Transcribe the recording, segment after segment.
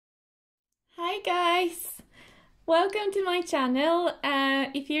Hi guys! Welcome to my channel.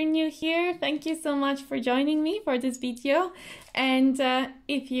 If you're new here, thank you so much for joining me for this video. And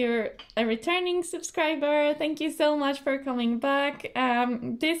if you're a returning subscriber, thank you so much for coming back.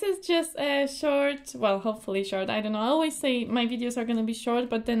 This is just a short, well, hopefully short, I don't know. I always say my videos are going to be short,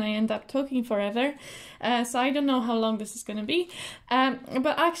 but then I end up talking forever. So I don't know how long this is going to be.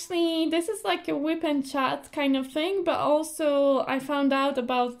 But actually, this is like a whip and chat kind of thing. But also, I found out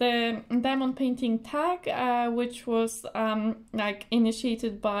about the diamond painting tag, which was like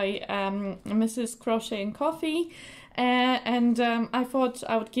initiated by Mrs. Crochet and Coffee. And I thought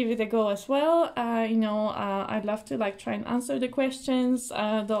I would give it a go as well. I'd love to like try and answer the questions,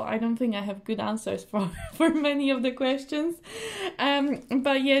 though I don't think I have good answers for many of the questions.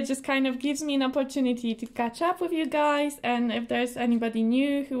 But yeah, it just kind of gives me an opportunity to catch up with you guys. And if there's anybody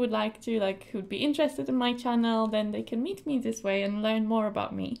new who would like to, who'd be interested in my channel, then they can meet me this way and learn more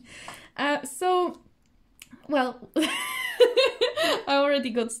about me. Well, I already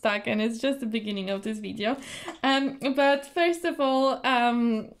got stuck and it's just the beginning of this video. But first of all,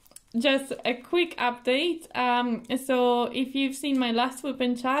 just a quick update. So if you've seen my last whip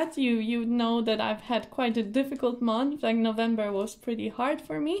and chat, you know that I've had quite a difficult month. Like November was pretty hard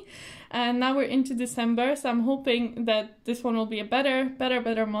for me. And now we're into December, so I'm hoping that this one will be a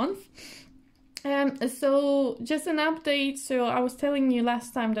better month. So just an update. So I was telling you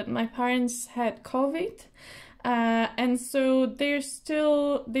last time that my parents had COVID. And so they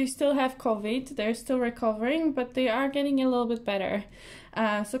still have COVID, they're still recovering, but they are getting a little bit better.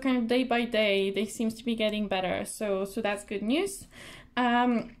 So kind of day by day, they seem to be getting better. So that's good news.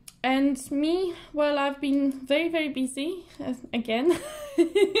 And me, well, I've been very busy, again,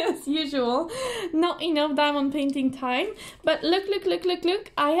 as usual. Not enough diamond painting time. But look,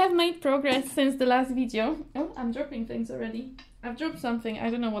 I have made progress since the last video. Oh, I'm dropping things already. I've dropped something, I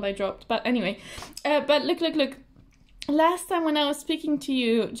don't know what I dropped, but anyway. But look. Last time when I was speaking to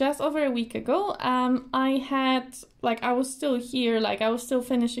you, just over a week ago, I was still here, I was still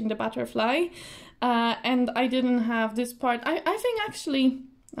finishing the butterfly. And I didn't have this part. I think actually,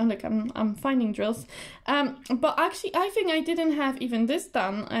 oh look, I'm finding drills. But actually, I think I didn't have even this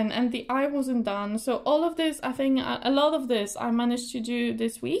done, and the eye wasn't done. So all of this, I think a lot of this I managed to do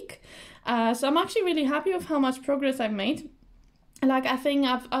this week. So I'm actually really happy with how much progress I've made. I think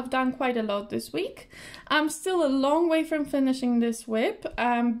I've done quite a lot this week. I'm still a long way from finishing this whip,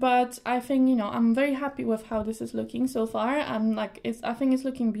 but I think, I'm very happy with how this is looking so far. I think it's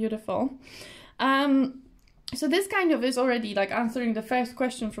looking beautiful. So this kind of is already answering the first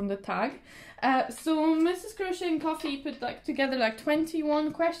question from the tag. So Mrs. Crochet and Coffee put together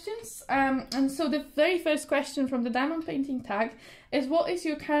 21 questions. And so the very first question from the diamond painting tag is, what is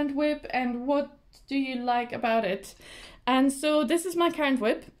your current whip and what do you like about it? And so this is my current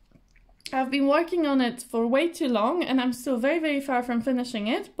whip. I've been working on it for way too long and I'm still very far from finishing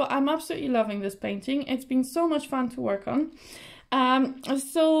it, but I'm absolutely loving this painting. It's been so much fun to work on.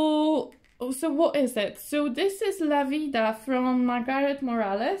 So what is it? So this is La Vida from Margaret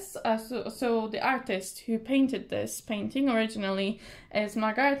Morales. So the artist who painted this painting originally is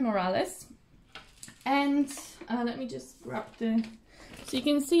Margaret Morales. And let me just grab so you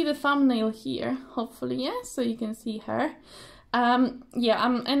can see the thumbnail here, hopefully, yeah, so you can see her. And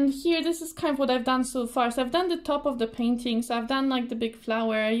here, this is kind of what I've done so far. So I've done the top of the painting, so I've done the big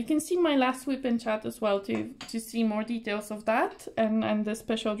flower. You can see my last whip and chat as well to see more details of that and the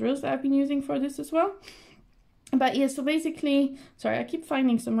special drills that I've been using for this as well. But yeah, so basically, sorry, I keep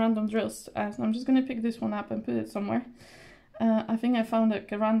finding some random drills, so I'm just gonna pick this one up and put it somewhere. I think I found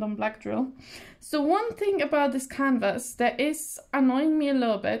a random black drill. So one thing about this canvas that is annoying me a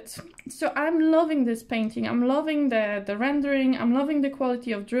little bit. So I'm loving this painting. I'm loving the rendering. I'm loving the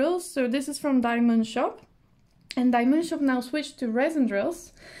quality of drills. So this is from DIYMoonshop. And DIYMoonshop now switched to resin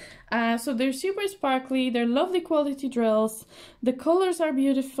drills. So they're super sparkly. They're lovely quality drills. The colors are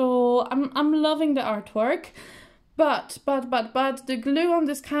beautiful. I'm loving the artwork. But the glue on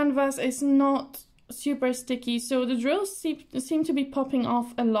this canvas is not super sticky, so the drills seem to be popping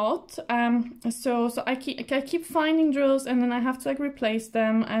off a lot. So I keep finding drills and then I have to replace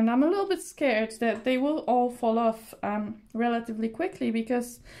them, and I'm a little bit scared that they will all fall off relatively quickly,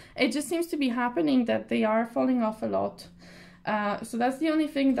 because it just seems to be happening that they are falling off a lot. So that's the only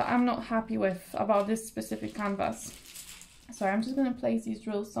thing that I'm not happy with about this specific canvas. Sorry, I'm just gonna place these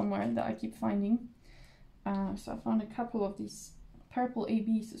drills somewhere that I keep finding. So I found a couple of these purple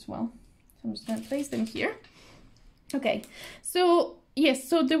ABs as well. So I'm just going to place them here. Okay, so yes,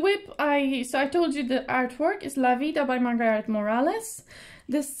 so the whip, I told you the artwork is La Vida by Margaret Morales.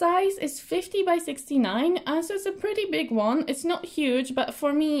 The size is 50 by 69, so it's a pretty big one. It's not huge, but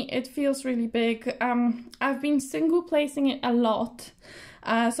for me it feels really big. I've been single placing it a lot.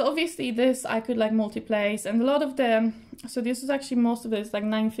 So obviously this I could like multi-place, and a lot of the, so this is actually most of this like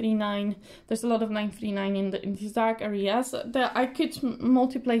 939. There's a lot of 939 in these dark areas that I could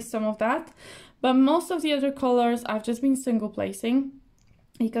multi-place some of that, but most of the other colors I've just been single placing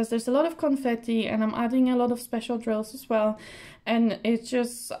because there's a lot of confetti and I'm adding a lot of special drills as well, and it's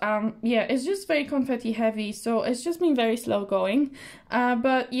just yeah, it's just very confetti heavy, so it's just been very slow going,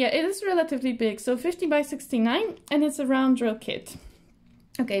 but yeah, it is relatively big, so 50 by 69, and it's a round drill kit.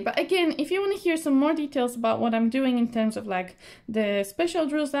 Okay, but again, if you want to hear some more details about what I'm doing in terms of like the special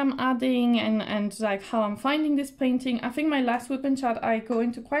drills I'm adding and like how I'm finding this painting, I think my last WIP and chat I go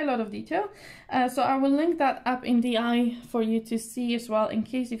into quite a lot of detail, so I will link that up in the eye for you to see as well, in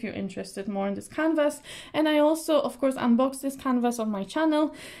case if you're interested more in this canvas. And I also of course unbox this canvas on my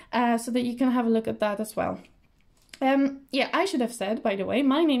channel, so that you can have a look at that as well. Yeah, I should have said, by the way,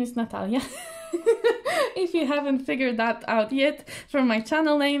 my name is Natalia. If you haven't figured that out yet from my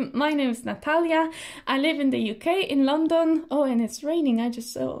channel name, my name is Natalia. I live in the UK, in London. Oh, and it's raining. I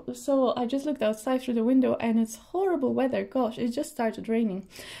just looked outside through the window and it's horrible weather. Gosh, it just started raining.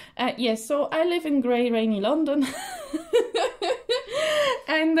 Yes, so I live in grey, rainy London.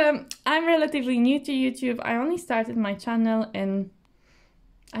 And I'm relatively new to YouTube. I only started my channel in,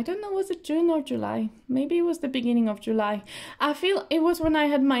 I don't know, was it June or July? Maybe it was the beginning of July. I feel it was when I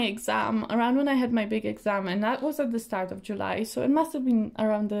had my exam, around when I had my big exam, and that was at the start of July. So it must have been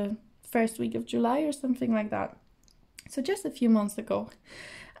around the first week of July or something like that. So just a few months ago.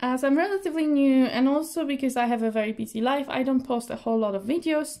 So I'm relatively new, and also because I have a very busy life, I don't post a whole lot of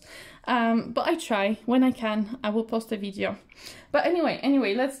videos, but I try. When I can, I will post a video. But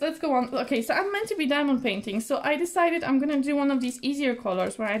anyway, let's go on. Okay, so I'm meant to be diamond painting, so I decided I'm gonna do one of these easier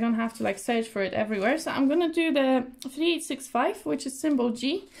colors where I don't have to like search for it everywhere. So I'm gonna do the 3865, which is symbol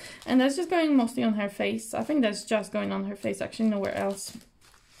G, and that's just going mostly on her face. I think that's just going on her face, actually nowhere else.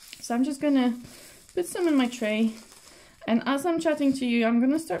 So I'm just gonna put some in my tray. And as I'm chatting to you, I'm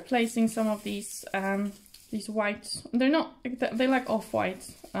gonna start placing some of these white, they're like off-white,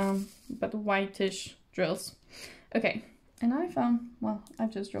 but whitish drills. Okay, and I found, well,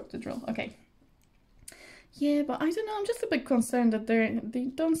 I've just dropped the drill. Okay. Yeah, but I don't know, I'm just a bit concerned that they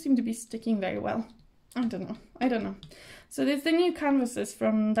don't seem to be sticking very well. I don't know. So there's the new canvases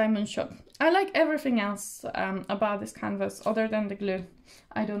from DIYMoonshop. I like everything else about this canvas other than the glue.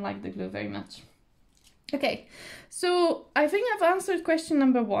 I don't like the glue very much. Okay, so I think I've answered question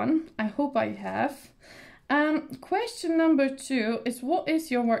number 1. I hope I have. Question number 2 is, what is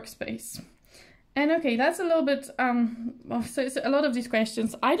your workspace? And okay, that's a little bit, so it's a lot of these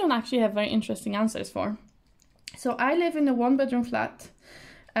questions I don't actually have very interesting answers for. So I live in a 1-bedroom flat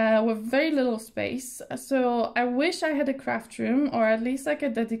with very little space. So I wish I had a craft room, or at least like a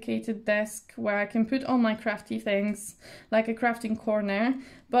dedicated desk where I can put all my crafty things, like a crafting corner.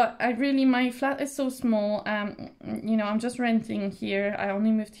 But my flat is so small, you know, I'm just renting here. I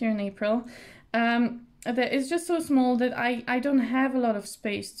only moved here in April. That it's just so small that I don't have a lot of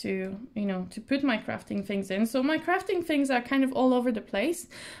space to, you know, to put my crafting things in. So my crafting things are kind of all over the place.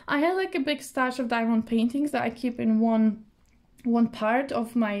 I have like a big stash of diamond paintings that I keep in one part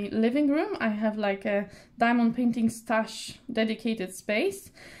of my living room. I have like a diamond painting stash dedicated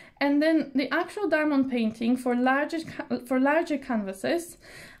space. And then the actual diamond painting for larger canvases,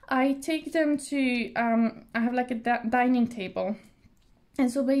 I take them to, I have like a dining table.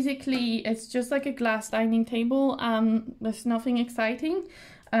 And so basically it's just like a glass dining table. There's nothing exciting.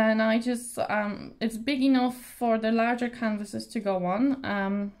 And I just, it's big enough for the larger canvases to go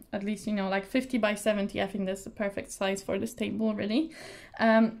on. At least, you know, like 50 by 70, I think that's the perfect size for this table, really.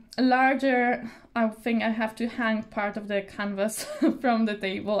 Larger, I think I have to hang part of the canvas from the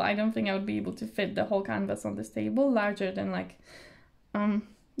table. I don't think I would be able to fit the whole canvas on this table. Larger than like,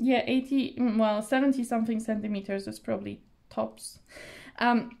 yeah, 70 something centimeters is probably tops.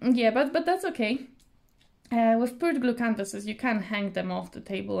 Yeah, but that's okay. With poured glue canvases, you can hang them off the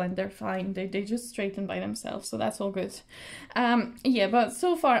table and they're fine. They just straighten by themselves, so that's all good. Yeah, but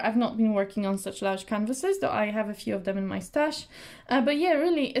so far I've not been working on such large canvases, though I have a few of them in my stash. But yeah,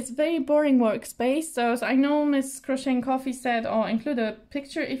 really, it's very boring workspace. So I know Miss Crochet and Coffee said, oh, include a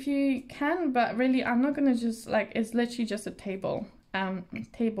picture if you can, but really I'm not gonna just, like, it's literally just a table.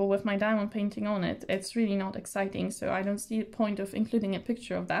 Table with my diamond painting on it. It's really not exciting, so I don't see the point of including a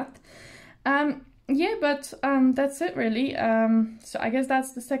picture of that. Yeah, but that's it really. So I guess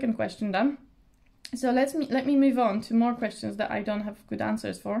that's the second question done. So let me move on to more questions that I don't have good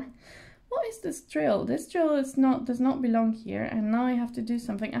answers for. what is this drill? This drill is not, does not belong here, and now I have to do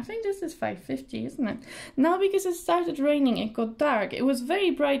something. I think this is 550, isn't it? Now, because it started raining, it got dark. It was very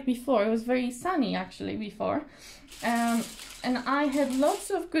bright before. It was very sunny actually before, and I had lots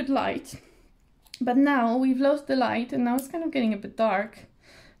of good light. But now we've lost the light, and now it's kind of getting a bit dark.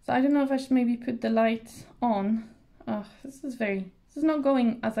 So I don't know if I should maybe put the light on. Oh, this is not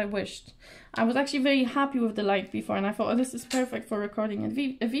going as I wished. I was actually very happy with the light before, and I thought, oh, this is perfect for recording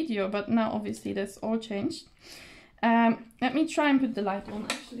a video, but now obviously that's all changed. Let me try and put the light on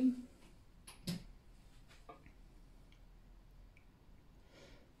actually.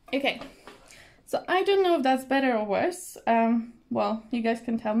 Okay, so I don't know if that's better or worse. Well, you guys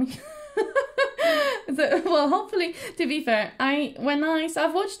can tell me. So, well, hopefully, to be fair,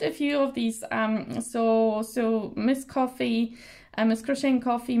 I've watched a few of these. So Miss Crochet and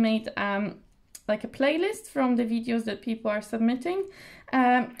Coffee made like a playlist from the videos that people are submitting.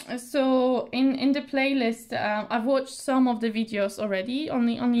 So in the playlist, I've watched some of the videos already,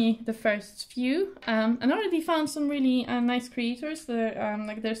 only the first few, and already found some really nice creators.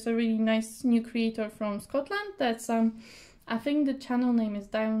 Like there's a really nice new creator from Scotland that's I think the channel name is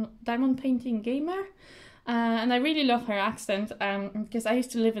Diamond Painting Gamer, and I really love her accent because I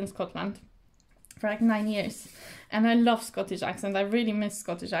used to live in Scotland for like 9 years, and I love Scottish accent. I really miss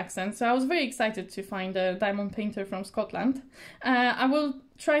Scottish accent, so I was very excited to find a diamond painter from Scotland. I will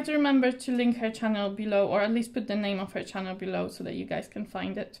try to remember to link her channel below, or at least put the name of her channel below so that you guys can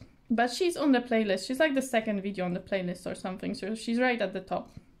find it. But she's on the playlist. She's like the second video on the playlist or something, so she's right at the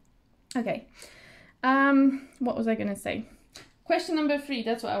top. Okay, what was I gonna say? Question number 3,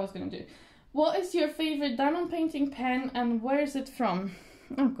 that's what I was gonna do. What is your favorite diamond painting pen and where is it from?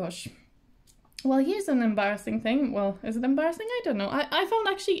 Oh gosh. Well, here's an embarrassing thing. Well, is it embarrassing? I don't know. I found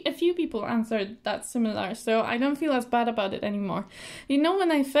actually a few people answered that similar, so I don't feel as bad about it anymore. You know,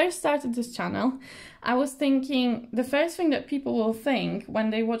 when I first started this channel, I was thinking the first thing that people will think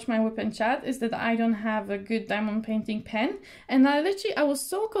when they watch my WIP and chat is that I don't have a good diamond painting pen. And I was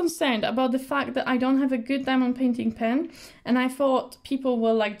so concerned about the fact that I don't have a good diamond painting pen, and I thought people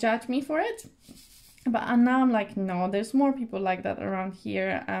will like judge me for it. But now I'm like, no, there's more people like that around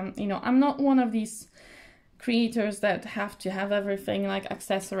here. You know, I'm not one of these creators that have to have everything like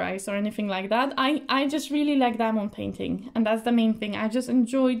accessorized or anything like that. I just really like diamond painting, and that's the main thing. I just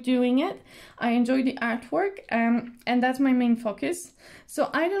enjoy doing it. I enjoy the artwork, and that's my main focus. So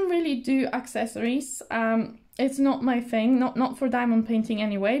I don't really do accessories. It's not my thing, not for diamond painting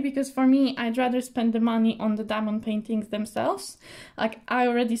anyway, because for me, I'd rather spend the money on the diamond paintings themselves. Like, I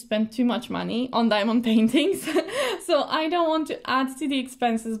already spent too much money on diamond paintings, so I don't want to add to the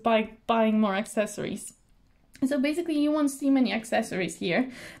expenses by buying more accessories. So basically, you won't see many accessories here.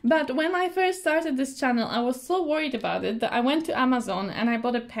 But when I first started this channel, I was so worried about it that I went to Amazon and I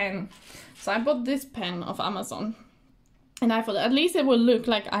bought a pen. So I bought this pen off Amazon. And I thought at least it will look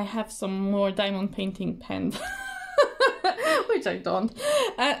like I have some more diamond painting pens, which I don't.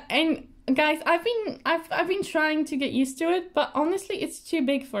 And guys, I've been trying to get used to it, but honestly, it's too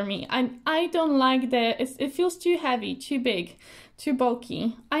big for me. I don't like it feels too heavy, too big, too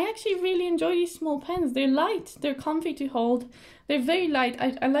bulky. I actually really enjoy these small pens. They're light, they're comfy to hold, they're very light.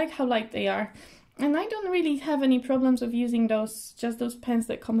 I like how light they are. And I don't really have any problems of using just those pens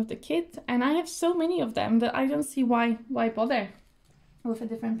that come with the kit. And I have so many of them that I don't see why bother with a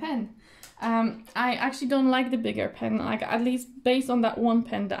different pen. I actually don't like the bigger pen, like at least based on that one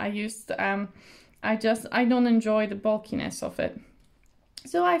pen that I used. I don't enjoy the bulkiness of it.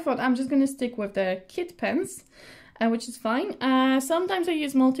 So I thought I'm just gonna stick with the kit pens, which is fine. Sometimes I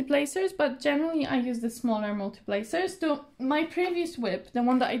use multi-placers, but generally I use the smaller multi-placers. So my previous WIP, the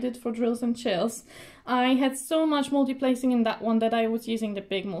one that I did for drills and chills, I had so much multi-placing in that one that I was using the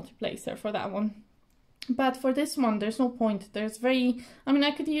big multi-placer for that one. But for this one, there's no point. I mean, I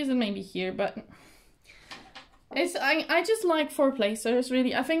could use it maybe here, but I just like 4-placers,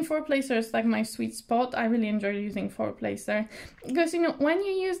 really. I think 4-placer is like my sweet spot. I really enjoy using 4-placer. Because, you know, when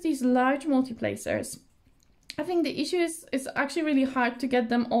you use these large multi-placers, I think the issue is it's actually really hard to get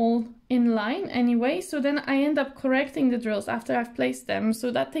them all in line anyway, so then I end up correcting the drills after I've placed them, so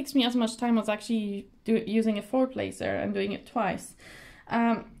that takes me as much time as actually using a 4-placer and doing it twice.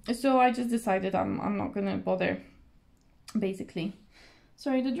 So I just decided I'm not gonna bother, basically.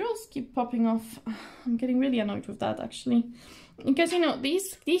 Sorry, the drills keep popping off. I'm getting really annoyed with that, actually. Because, you know,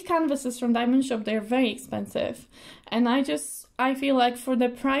 these canvases from Moonshop, they're very expensive. And I feel like for the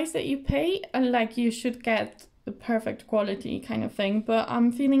price that you pay, like, you should get the perfect quality kind of thing. But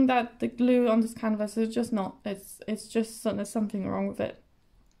I'm feeling that the glue on this canvas is just not. It's just, there's something wrong with it.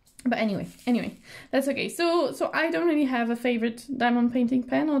 But anyway, that's okay. So I don't really have a favorite diamond painting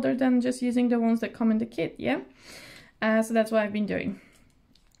pen other than just using the ones that come in the kit, yeah? So that's what I've been doing.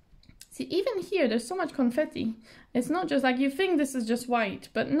 See, even here, there's so much confetti. It's not just like, you think this is just white,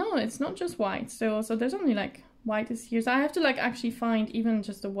 but no, it's not just white. So there's only like white is here. So I have to like actually find even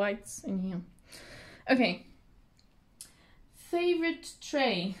just the whites in here. Okay. Favorite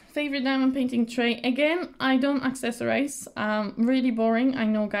tray, favorite diamond painting tray. Again, I don't accessorize. Really boring. I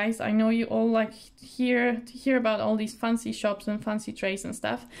know, guys. I know you all like to hear about all these fancy shops and fancy trays and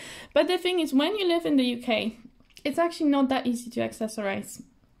stuff. But the thing is, when you live in the UK, it's actually not that easy to accessorize.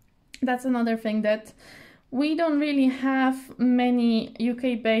 That's another thing, that we don't really have many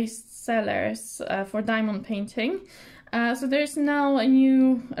UK-based sellers for diamond painting. So there's now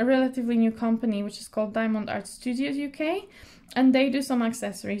a relatively new company which is called Diamond Art Studios UK. And they do some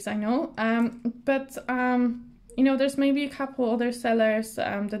accessories, I know, but you know, there's maybe a couple other sellers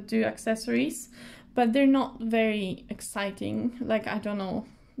that do accessories, but they're not very exciting. Like, I don't know,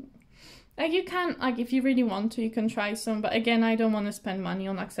 like you can, like if you really want to, you can try some, but again, I don't want to spend money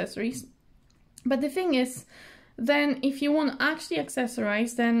on accessories. But the thing is, then if you want to actually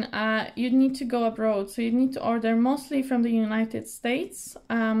accessorize, then you need to go abroad. So you need to order mostly from the United States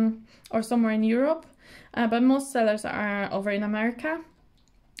or somewhere in Europe. But most sellers are over in America.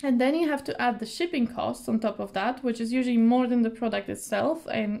 And then you have to add the shipping costs on top of that, which is usually more than the product itself,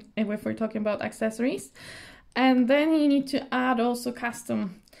 and if we're talking about accessories. And then you need to add also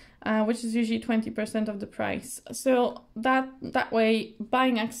custom, which is usually 20% of the price. So that way,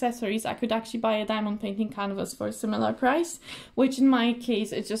 buying accessories, I could actually buy a diamond painting canvas for a similar price, which in my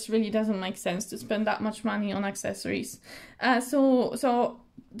case, it just really doesn't make sense to spend that much money on accessories. So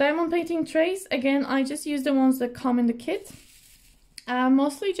diamond painting trays, again, I just use the ones that come in the kit.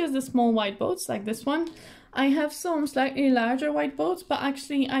 Mostly just the small white boats like this one. I have some slightly larger white boats, but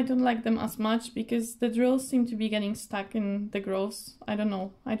actually I don't like them as much because the drills seem to be getting stuck in the grooves. I don't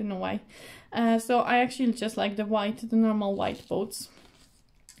know why. So I actually just like the normal white boats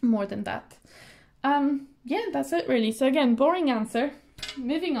more than that. Yeah, that's it really. So again, boring answer.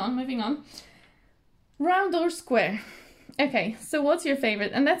 Moving on. Round or square? Okay, so what's your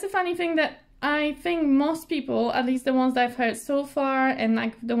favorite? And that's a funny thing that I think most people, at least the ones that I've heard so far and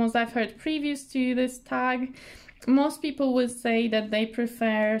like the ones that I've heard previous to this tag, most people would say that they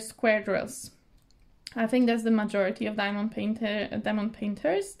prefer square drills. I think that's the majority of diamond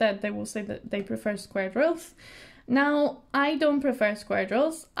painters, that they will say that they prefer square drills. Now, I don't prefer square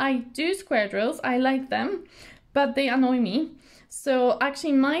drills. I do square drills, I like them, but they annoy me. So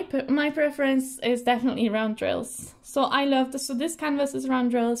actually my preference is definitely round drills. So I love this. So this canvas is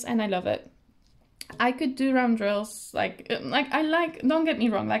round drills and I love it. I could do round drills, don't get me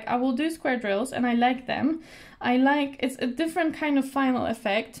wrong, like I will do square drills and I like them. It's a different kind of final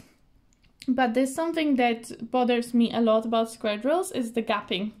effect, but there's something that bothers me a lot about square drills is the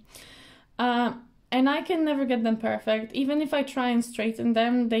gapping. And I can never get them perfect. Even if I try and straighten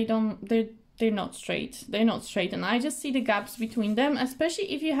them, they're not straight. They're not straight, and I just see the gaps between them,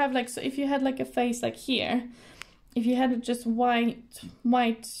 especially if you have like, so if you had like a face like here, if you had just white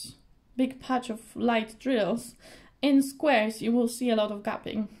big patch of light drills, in squares you will see a lot of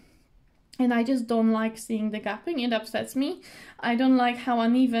gapping. And I just don't like seeing the gapping, it upsets me. I don't like how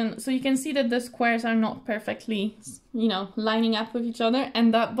uneven, so you can see that the squares are not perfectly, you know, lining up with each other,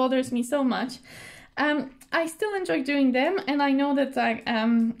 and that bothers me so much. I still enjoy doing them, and I know that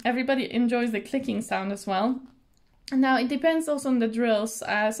everybody enjoys the clicking sound as well. Now, it depends also on the drills.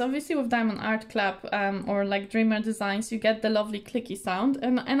 So obviously with Diamond Art Club or like Dreamer Designs, you get the lovely clicky sound.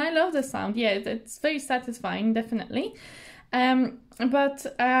 And I love the sound. Yeah, it's very satisfying, definitely.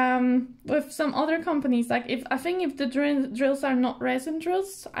 But with some other companies, like I think if the drills are not resin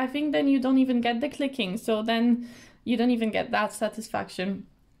drills, I think then you don't even get the clicking. So then you don't even get that satisfaction.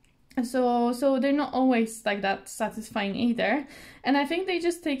 So they're not always like that satisfying either, and I think they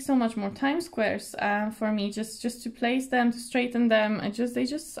just take so much more time, squares, for me, just to place them, to straighten them, and they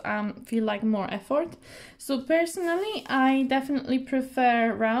just feel like more effort. So personally, I definitely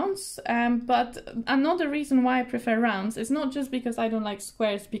prefer rounds, but another reason why I prefer rounds is not just because I don't like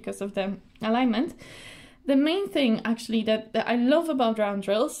squares because of the alignment. The main thing actually that I love about round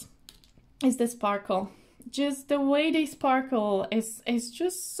drills is the sparkle. Just the way they sparkle is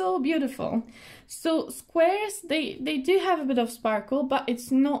just so beautiful. So squares, they do have a bit of sparkle, but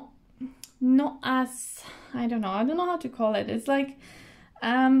it's not as, I don't know how to call it. It's like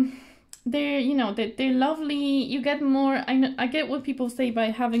they're lovely. You get more, I get what people say by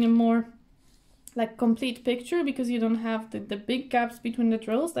having a more like complete picture, because you don't have the big gaps between the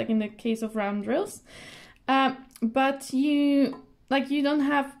drills, like in the case of round drills. But like you don't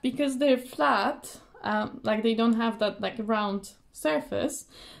have, because they're flat, like they don't have that like round surface,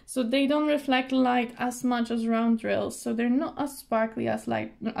 so they don't reflect light as much as round drills, so they're not as sparkly as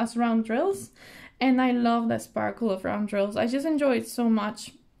round drills. And I love the sparkle of round drills. I just enjoy it so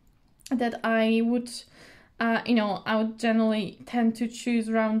much that I would you know, I would generally tend to choose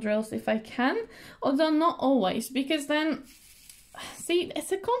round drills if I can, although not always, because then, see,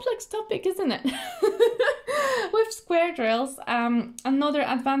 it's a complex topic, isn't it? With square drills, another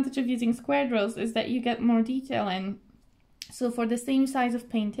advantage of using square drills is that you get more detail in. So for the same size of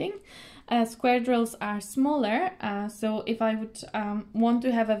painting, square drills are smaller, so if I would want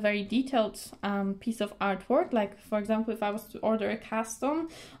to have a very detailed piece of artwork, like for example if I was to order a custom,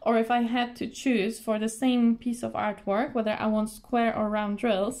 or if I had to choose for the same piece of artwork whether I want square or round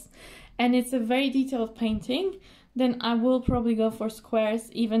drills, and it's a very detailed painting, then I will probably go for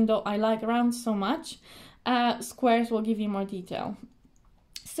squares, even though I like rounds so much. Squares will give you more detail.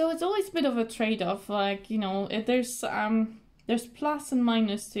 So it's always a bit of a trade-off, like, you know, if there's plus and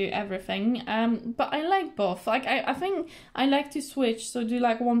minus to everything, but I like both. Like I think I like to switch, so do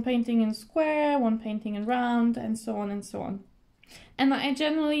like one painting in square, one painting in round, and so on and so on. And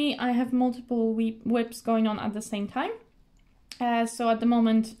I have multiple WIPs going on at the same time. So at the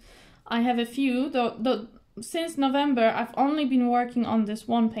moment I have a few, though since November I've only been working on this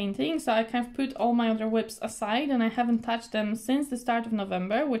one painting, so I kind of put all my other WIPs aside and I haven't touched them since the start of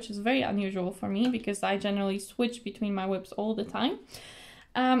November, which is very unusual for me because I generally switch between my WIPs all the time.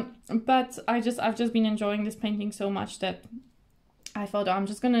 But I've just been enjoying this painting so much that I thought, oh, I'm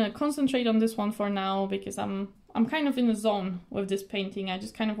just gonna concentrate on this one for now, because I'm kind of in a zone with this painting. I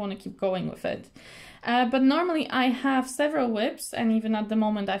just kind of want to keep going with it. But normally I have several WIPs, and even at the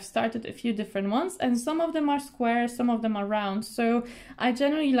moment I've started a few different ones, and some of them are square, some of them are round. So I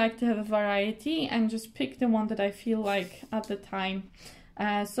generally like to have a variety and just pick the one that I feel like at the time.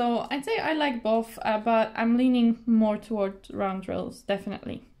 So I'd say I like both, but I'm leaning more toward round drills,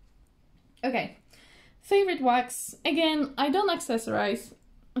 definitely. Okay, favorite wax. Again, I don't accessorize.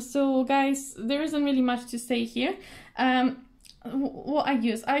 So guys, there isn't really much to say here. What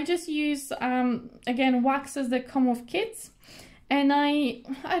I just use again waxes that come with kits, and I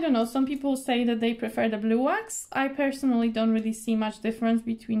don't know, some people say that they prefer the blue wax. I personally don't really see much difference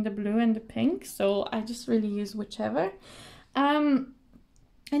between the blue and the pink, so I just really use whichever.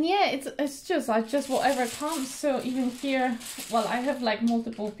 And yeah, it's just whatever comes. So even here, well, I have like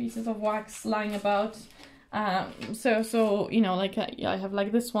multiple pieces of wax lying about. So you know, like I have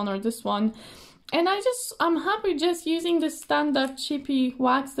like this one or this one, and I'm happy just using the standard chippy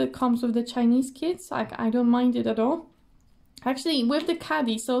wax that comes with the Chinese kits. Like I don't mind it at all. Actually, with the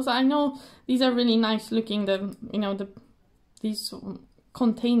caddy, so I know these are really nice looking, these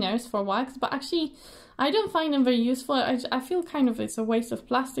containers for wax, but actually I don't find them very useful. I feel kind of it's a waste of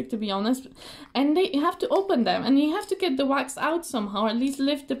plastic, to be honest. And you have to open them and you have to get the wax out somehow, at least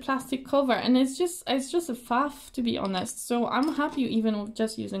lift the plastic cover, and it's just a faff, to be honest. So I'm happy even with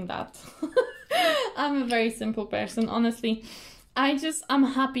just using that. I'm a very simple person, honestly. I'm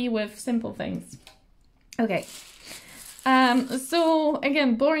happy with simple things. Okay. So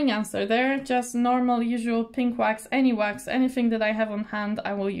again, boring answer there, just normal, usual pink wax, anything that I have on hand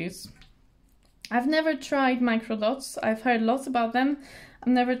I will use. I've never tried micro dots. I've heard lots about them.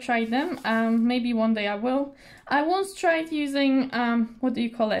 I've never tried them. Maybe one day I will. I once tried using, what do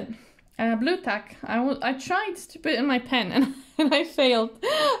you call it? Blue tack. I tried to put it in my pen and I failed.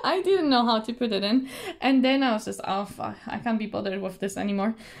 I didn't know how to put it in. And then I was just, oh, I can't be bothered with this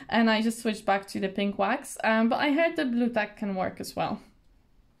anymore. And I just switched back to the pink wax. But I heard the blue tack can work as well.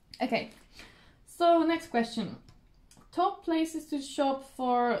 Okay, so next question. Top places to shop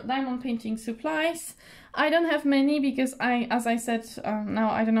for diamond painting supplies. I don't have many because as I said, now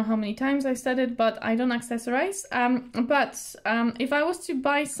I don't know how many times I said it, but I don't accessorize. But if I was to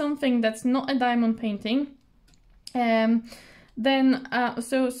buy something that's not a diamond painting, then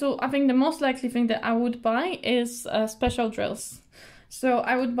so I think the most likely thing that I would buy is special drills. So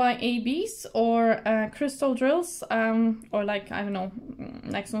I would buy ABs or crystal drills, or like, I don't know,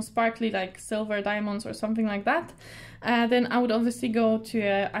 like some sparkly like silver diamonds or something like that. Then I would obviously go to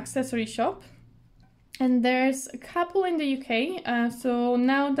an accessory shop. And there's a couple in the UK. So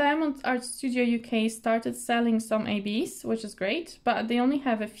now Diamond Art Studio UK started selling some ABs, which is great, but they only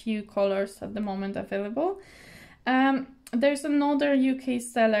have a few colors at the moment available. There's another UK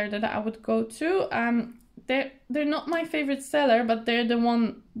seller that I would go to. They're not my favorite seller, but they're the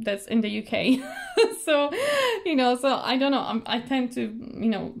one that's in the UK. So, you know, so I don't know. I tend to, you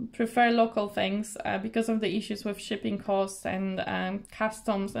know, prefer local things because of the issues with shipping costs and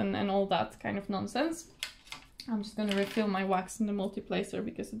customs and all that kind of nonsense. I'm just gonna refill my wax in the multiplacer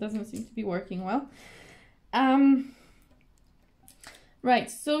because it doesn't seem to be working well.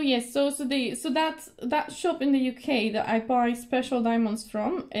 Right, so yes, so that shop in the UK that I buy special diamonds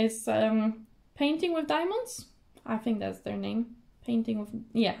from is Painting with Diamonds. I think that's their name.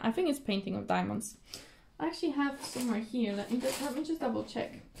 Yeah, I think it's Painting with Diamonds. I actually have somewhere here. Let me just double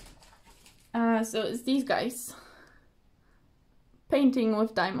check. So it's these guys. Painting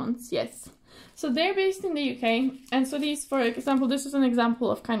with Diamonds, yes. So they're based in the UK, and so these, for example, this is an example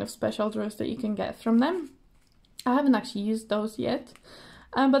of kind of special drills that you can get from them. I haven't actually used those yet,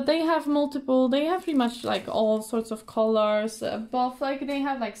 but they have pretty much like all sorts of colors, both like they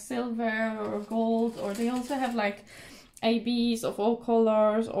have like silver or gold, or they also have like ABs of all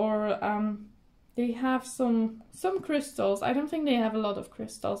colors, or they have some crystals. I don't think they have a lot of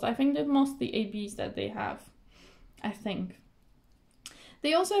crystals. I think they're mostly ABs that they have, I think.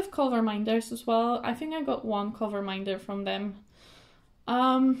 They also have cover minders as well. I think I got one cover minder from them.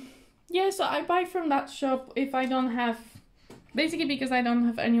 Yeah, so I buy from that shop if I don't have, basically because I don't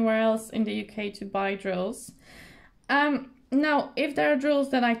have anywhere else in the UK to buy drills. Now, if there are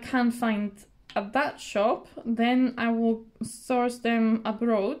drills that I can't find at that shop, then I will source them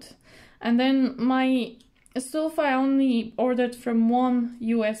abroad. And then so far I only ordered from one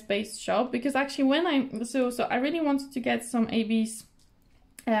US based shop, because actually so I really wanted to get some ABs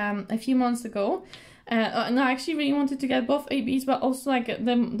a few months ago. No, I actually really wanted to get both ABs, but also like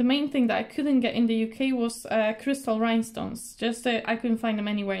the main thing that I couldn't get in the UK was crystal rhinestones. Just I couldn't find them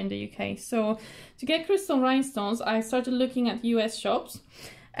anywhere in the UK. So to get crystal rhinestones, I started looking at US shops,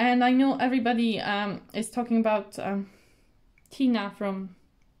 and I know everybody is talking about Tina from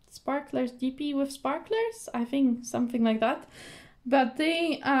Sparklers, DP with Sparklers, I think, something like that. But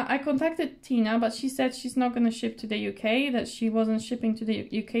I contacted Tina, but she said she's not going to ship to the UK, that she wasn't shipping to the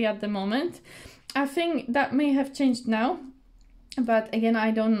UK at the moment. I think that may have changed now, but again,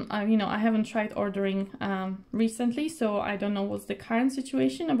 I haven't tried ordering recently, so I don't know what's the current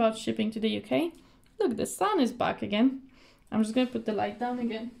situation about shipping to the UK. Look, the sun is back again. I'm just going to put the light down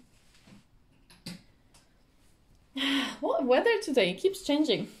again. What weather today? It keeps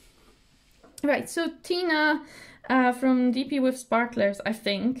changing. Right, so Tina from DP with Sparklers, I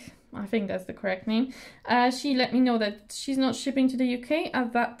think that's the correct name. She let me know that she's not shipping to the UK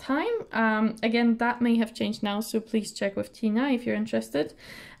at that time. Again, that may have changed now, so please check with Tina if you're interested.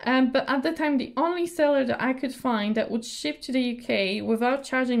 But at the time, the only seller that I could find that would ship to the UK without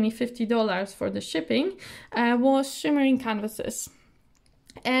charging me $50 for the shipping was Shimmering Canvases.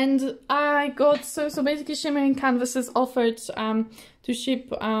 And I got, so basically Shimmering Canvases offered to ship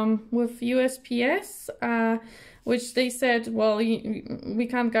with USPS, which they said, well, we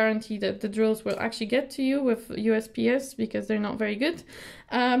can't guarantee that the drills will actually get to you with USPS because they're not very good.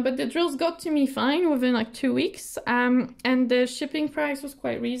 But the drills got to me fine within like 2 weeks. And the shipping price was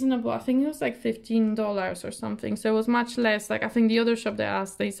quite reasonable. I think it was like $15 or something. So it was much less. Like I think the other shop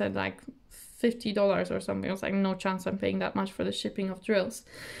they said like $50 or something. I was like, no chance I'm paying that much for the shipping of drills.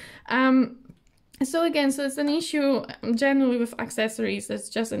 So again, so it's an issue generally with accessories. It's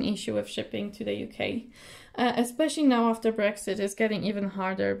just an issue with shipping to the UK. Especially now after Brexit, it's getting even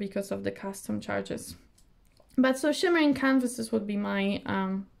harder because of the custom charges. But so Shimmering Canvases would be my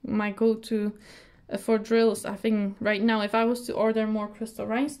my go-to for drills. I think right now, if I was to order more crystal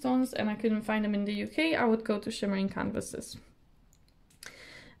rhinestones and I couldn't find them in the UK, I would go to Shimmering Canvases.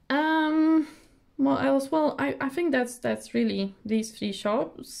 What else? Well, I think that's really these 3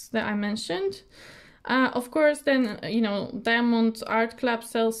 shops that I mentioned. Of course, then, Diamond Art Club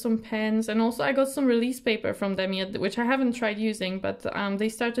sells some pens, and also I got some release paper from them yet, which I haven't tried using, but they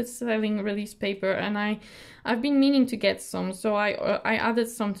started selling release paper, and I've been meaning to get some, so I added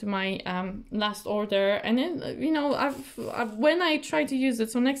some to my last order, and then, I've when I try to use it,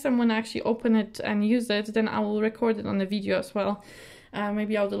 so next time when I actually open it and use it, then I will record it on the video as well.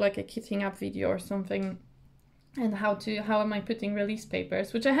 Maybe I'll do like a kitting up video or something, and how am I putting release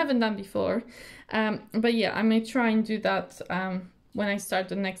papers, which I haven't done before. But yeah, I may try and do that when I start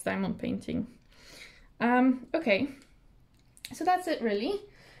the next diamond painting. Okay, so that's it really.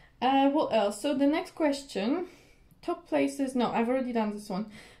 What else? So the next question, top places, no, I've already done this one.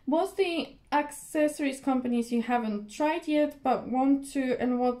 What's the accessories companies you haven't tried yet but want to,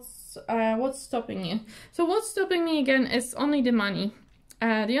 and what's stopping you? So what's stopping me again is only the money.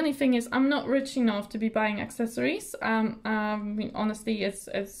 The only thing is I'm not rich enough to be buying accessories. I mean, honestly,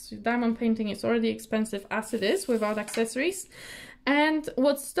 it's diamond painting is already expensive as it is without accessories. And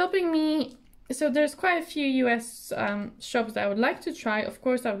what's stopping me, so there's quite a few US shops that I would like to try. Of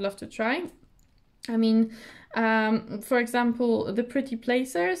course, I would love to try. I mean, For example, the pretty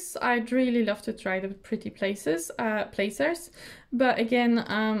placers. I'd really love to try the pretty placers, but again,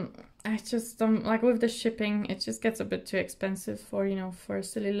 I just don't like, with the shipping, it just gets a bit too expensive for, you know, for a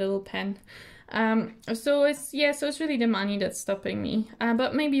silly little pen. So it's really the money that's stopping me.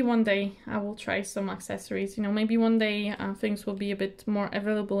 But maybe one day I will try some accessories. You know, maybe one day things will be a bit more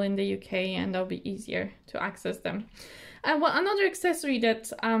available in the UK and it'll be easier to access them. Well, another accessory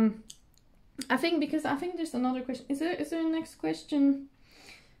that I think there's another question. Is there a next question?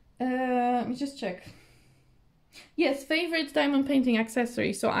 Let me just check. Yes, favorite diamond painting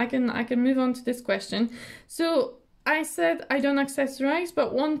accessory. So I can move on to this question. So I said I don't accessorize,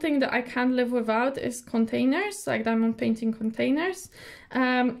 but one thing that I can't live without is containers, like diamond painting containers.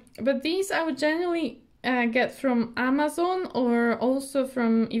 But these I would generally get from Amazon, or also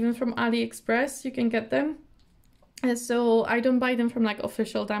even from AliExpress. You can get them. And so I don't buy them from like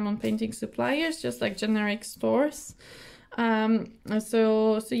official diamond painting suppliers, just like generic stores.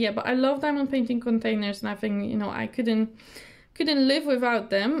 So yeah, but I love diamond painting containers, and I think, you know, I couldn't live without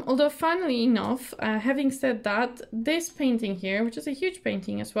them. Although funnily enough, having said that, this painting here, which is a huge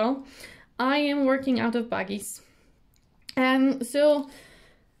painting as well, I am working out of baggies. And so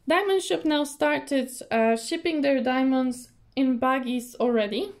Diamondshop now started shipping their diamonds in baggies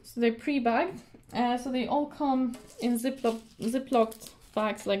already. So they're pre-bagged. So they all come in ziplocked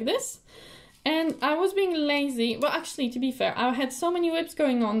bags like this. And I was being lazy. Well, actually, to be fair, I had so many WIPs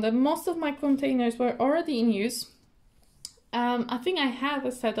going on that most of my containers were already in use. I think I have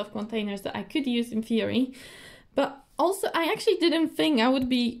a set of containers that I could use in theory, but also I actually didn't think I would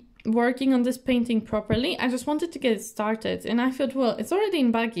be working on this painting properly. I just wanted to get it started, and I thought, well, it's already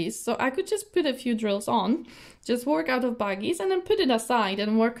in baggies, so I could just put a few drills on, just work out of baggies, and then put it aside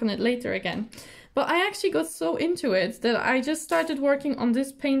and work on it later again. But I actually got so into it that I just started working on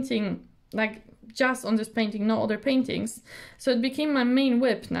this painting, like just on this painting, no other paintings. So it became my main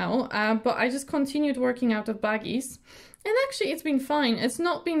WIP now, but I just continued working out of baggies. And actually it's been fine. It's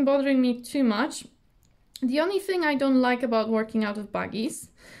not been bothering me too much. The only thing I don't like about working out of baggies,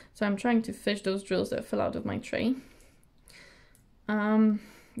 so I'm trying to fish those drills that fell out of my tray.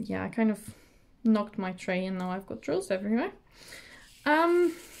 Yeah, I kind of knocked my tray and now I've got drills everywhere.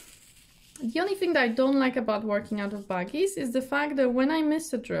 The only thing that I don't like about working out of baggies is the fact that when I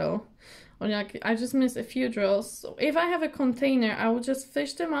miss a drill, or like I just miss a few drills, so if I have a container, I will just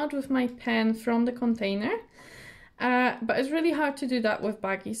fish them out with my pen from the container. But it's really hard to do that with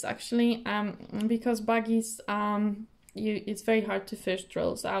baggies actually, because baggies, it's very hard to fish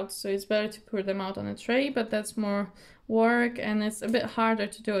drills out, so it's better to pour them out on a tray, but that's more work and it's a bit harder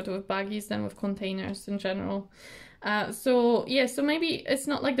to do it with baggies than with containers in general. So yeah, so maybe it's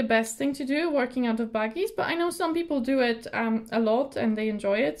not like the best thing to do, working out of baggies, but I know some people do it a lot and they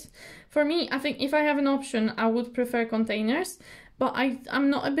enjoy it. For me, I think if I have an option, I would prefer containers, but I'm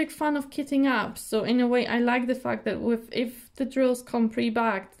not a big fan of kitting up. So in a way, I like the fact that if the drills come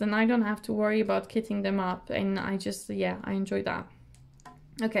pre-bagged, then I don't have to worry about kitting them up, and I just, yeah, I enjoy that.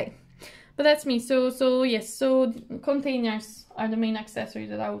 Okay, but that's me. So yes, so containers are the main accessory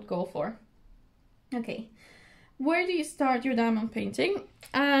that I would go for. Okay. Where do you start your diamond painting?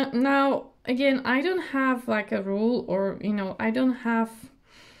 Now, again, I don't have like a rule, or, you know, I don't have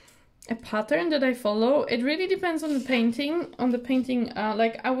a pattern that I follow. It really depends on the painting.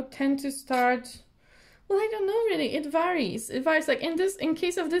 Like I would tend to start, well, I don't know really, it varies. It varies. Like in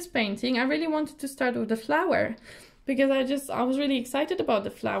case of this painting, I really wanted to start with the flower, because I was really excited about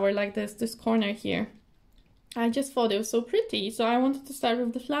the flower, like this corner here. I just thought it was so pretty, so I wanted to start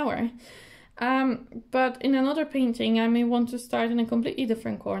with the flower. But in another painting, I may want to start in a completely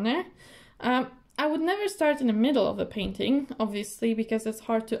different corner. I would never start in the middle of the painting, obviously, because it's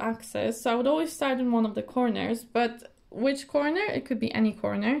hard to access. So I would always start in one of the corners, but which corner? It could be any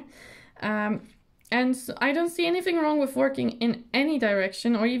corner. And so I don't see anything wrong with working in any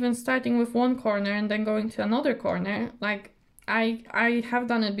direction, or even starting with one corner and then going to another corner. Like I have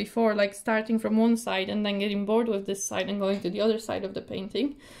done it before, like starting from one side and then getting bored with this side and going to the other side of the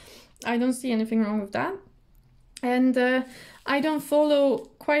painting. I don't see anything wrong with that. And I don't follow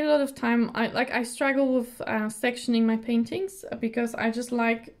quite a lot of time. I struggle with sectioning my paintings, because I just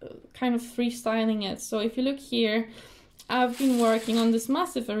like kind of freestyling it. So if you look here, I've been working on this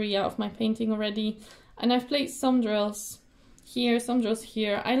massive area of my painting already, and I've placed some drills here, some drills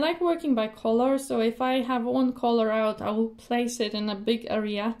here. I like working by color, so if I have one color out, I will place it in a big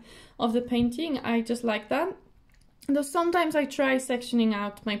area of the painting. I just like that. Though sometimes I try sectioning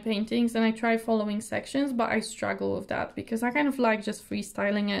out my paintings and I try following sections, but I struggle with that because I kind of like just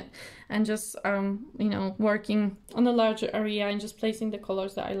freestyling it and just, you know, working on a larger area and just placing the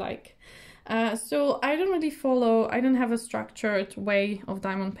colors that I like. So I don't really follow, I don't have a structured way of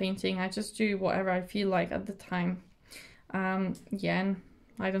diamond painting. I just do whatever I feel like at the time. Yeah, and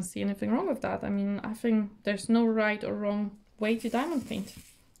I don't see anything wrong with that. I mean, I think there's no right or wrong way to diamond paint.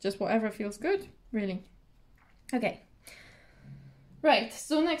 Just whatever feels good, really. Okay. Right,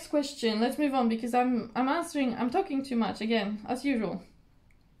 so next question. Let's move on because I'm talking too much again, as usual.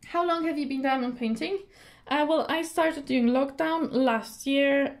 How long have you been diamond painting? Well, I started doing lockdown last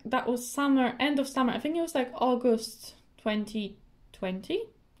year. That was summer, end of summer. I think it was like August 2020.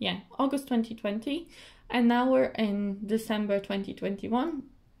 Yeah, August 2020. And now we're in December 2021.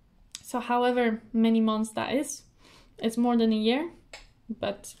 So however many months that is, it's more than a year,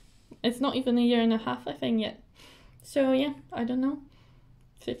 but it's not even a year and a half, I think, yet. So yeah, I don't know,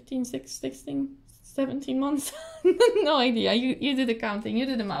 15, 16, 17 months. No idea. You do the counting, you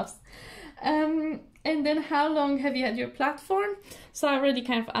do the maths. And then how long have you had your platform? So I already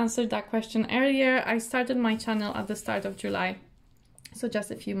kind of answered that question earlier. I started my channel at the start of July. So just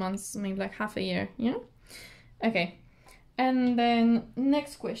a few months, maybe like half a year, yeah? Okay. And then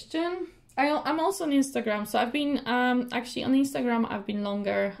next question. I'm also on Instagram. So I've been, actually on Instagram, I've been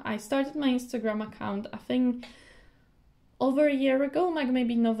longer. I started my Instagram account, I think, over a year ago, like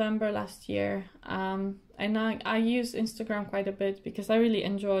maybe November last year. And I use Instagram quite a bit because I really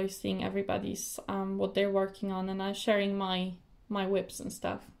enjoy seeing everybody's what they're working on, and I'm sharing my WIPs and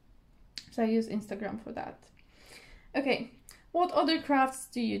stuff. So I use Instagram for that. Okay, what other crafts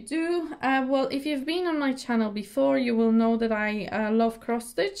do you do? Well, if you've been on my channel before, you will know that I love cross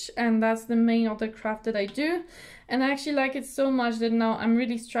stitch, and that's the main other craft that I do. And I actually like it so much that now I'm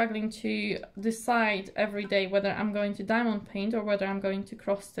really struggling to decide every day whether I'm going to diamond paint or whether I'm going to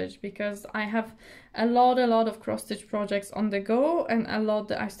cross stitch, because I have a lot of cross stitch projects on the go and a lot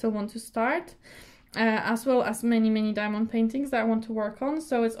that I still want to start, as well as many diamond paintings that I want to work on.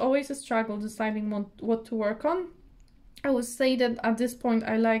 So it's always a struggle deciding what to work on. I would say that at this point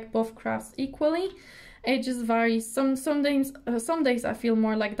I like both crafts equally. It just varies. Some days I feel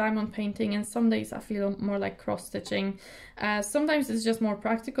more like diamond painting, and some days I feel more like cross stitching. Sometimes it's just more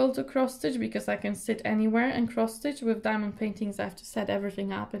practical to cross stitch because I can sit anywhere and cross stitch. With diamond paintings I have to set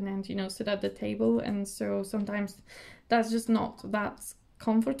everything up and then, you know, sit at the table, and so sometimes that's just not that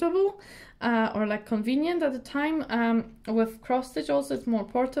comfortable or like convenient at the time. With cross stitch also it's more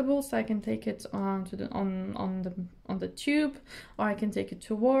portable, so I can take it on the tube, or I can take it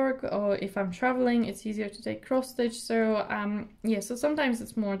to work, or if I'm traveling it's easier to take cross stitch. So yeah, so sometimes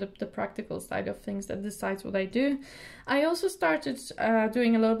it's more the practical side of things that decides what I do. I also started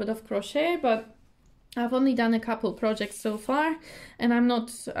doing a little bit of crochet, but I've only done a couple projects so far, and I'm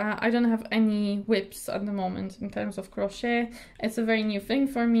not, I don't have any WIPs at the moment in terms of crochet. It's a very new thing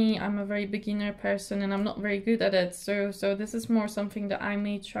for me. I'm a very beginner person and I'm not very good at it. So this is more something that I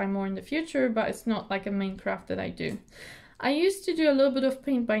may try more in the future, but it's not like a main craft that I do. I used to do a little bit of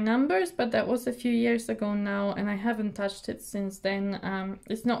paint by numbers, but that was a few years ago now, and I haven't touched it since then.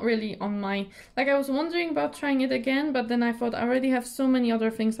 It's not really on my, like, I was wondering about trying it again, but then I thought I already have so many other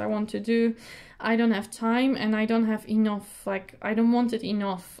things I want to do. I don't have time, and I don't have enough, like, I don't want it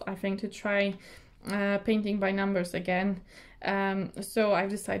enough, I think, to try painting by numbers again. So I've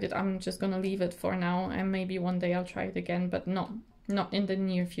decided I'm just gonna leave it for now, and maybe one day I'll try it again, but not in the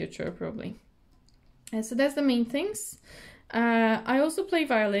near future, probably. So that's the main things. I also play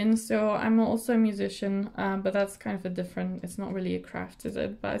violin, so I'm also a musician, but that's kind of a different, it's not really a craft, is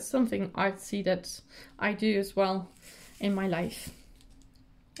it? But it's something artsy that I do as well in my life.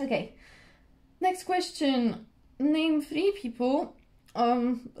 Okay, next question. Name 3 people,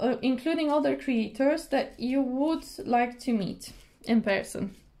 including other creators, that you would like to meet in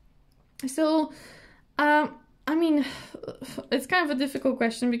person. So, I mean, it's kind of a difficult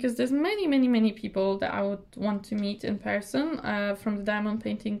question because there's many people that I would want to meet in person from the diamond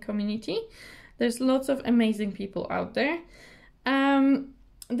painting community. There's lots of amazing people out there.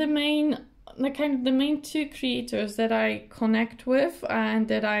 The main 2 creators that I connect with and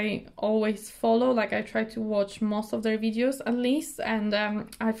that I always follow, like I try to watch most of their videos at least, and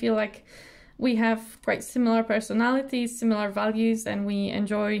I feel like we have quite similar personalities, similar values, and we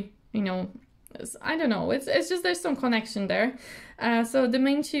enjoy, you know, I don't know, it's just there's some connection there. So the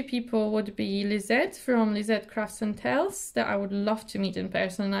main 2 people would be Lisette from Lisette Crafts and Tales, that I would love to meet in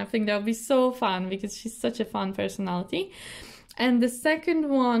person. I think that would be so fun because she's such a fun personality. And the second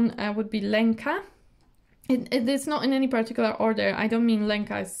one would be Lenka. It's not in any particular order. I don't mean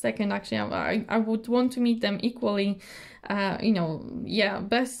Lenka as second, actually. I would want to meet them equally. You know, yeah,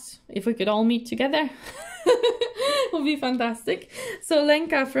 best if we could all meet together. Would be fantastic. So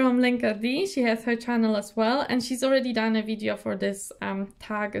Lenka from Lenka D, she has her channel as well, and she's already done a video for this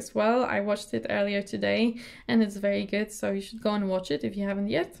tag as well. I watched it earlier today and it's very good, so you should go and watch it if you haven't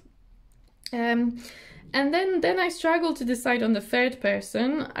yet. And then I struggle to decide on the third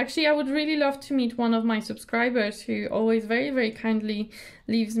person. Actually, I would really love to meet one of my subscribers who always very kindly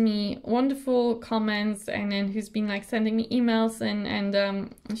leaves me wonderful comments, and then who's been like sending me emails,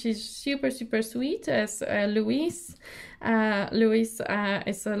 and she's super sweet as Louise. Louise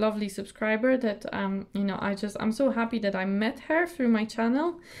is a lovely subscriber that you know, I'm so happy that I met her through my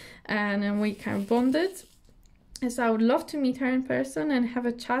channel, and then we kind of bonded. So I would love to meet her in person and have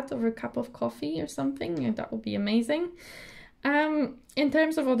a chat over a cup of coffee or something, and that would be amazing. In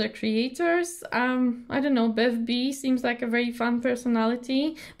terms of other creators, I don't know, Bev B seems like a very fun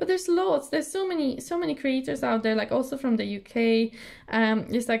personality, but there's loads, there's so many creators out there, like also from the UK.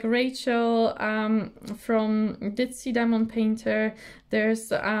 There's like Rachel from Ditzy Diamond Painter. There's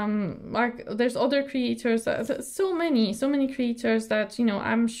there's other creators, so many creators that, you know,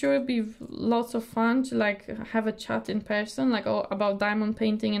 I'm sure it'd be lots of fun to like have a chat in person, like about diamond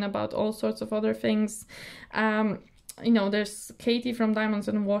painting and about all sorts of other things. You know, there's Katie from Diamonds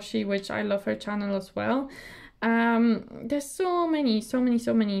and Washi, which I love her channel as well. There's so many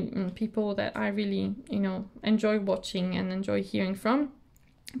people that I really, you know, enjoy watching and enjoy hearing from.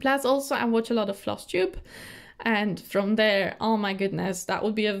 Plus also I watch a lot of FlossTube, and from there, oh my goodness, that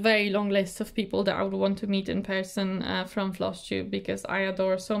would be a very long list of people that I would want to meet in person from FlossTube, because I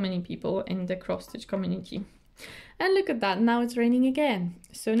adore so many people in the cross stitch community. And look at that, now it's raining again.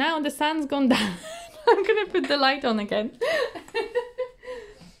 So now the sun's gone down. I'm gonna put the light on again.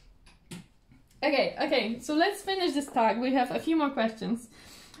 Okay, so let's finish this tag. We have a few more questions.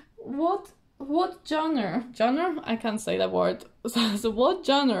 What genre? I can't say that word. So what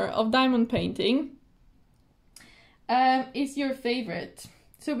genre of diamond painting is your favorite?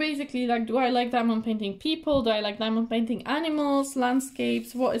 So basically, like, do I like diamond painting people? Do I like diamond painting animals,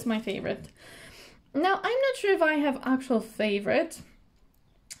 landscapes? What is my favorite? Now, I'm not sure if I have actual favorite.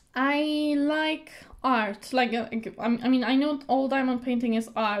 I like art, like I mean, I know all diamond painting is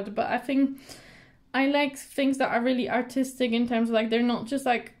art, but I think I like things that are really artistic in terms of like they're not just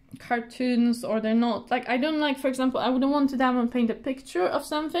like cartoons, or they're not like, I don't like, for example, I wouldn't want to diamond paint a picture of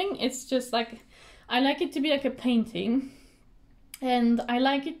something. It's just like I like it to be like a painting, and I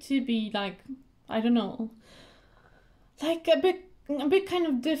like it to be like, I don't know, like a bit kind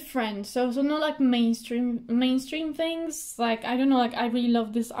of different, so not like mainstream things. Like, I don't know, like I really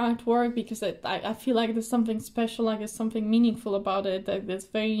love this artwork because I feel like there's something special, like there's something meaningful about it, like there's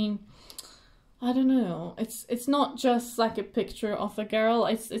very, I don't know, it's not just like a picture of a girl,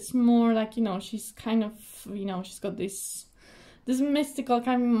 it's more like, you know, she's kind of, you know, she's got this mystical,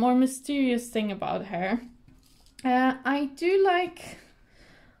 kind of more mysterious thing about her. I do like,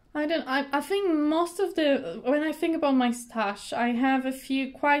 I think most of the, when I think about my stash, I have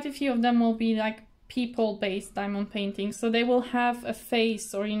quite a few of them will be like people-based diamond paintings. So they will have a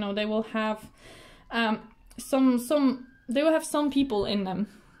face, or, you know, they will have they will have some people in them.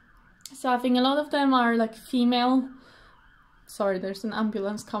 So I think a lot of them are like female. Sorry, there's an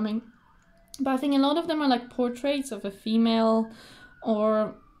ambulance coming. But I think a lot of them are like portraits of a female,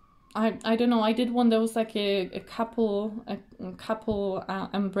 or I don't know, I did one that was like a couple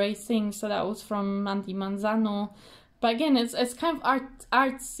embracing, so that was from Mandy Manzano. But again, it's kind of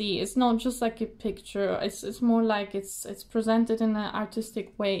artsy. It's not just like a picture. It's more like it's presented in an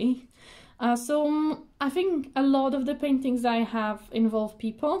artistic way. So I think a lot of the paintings I have involve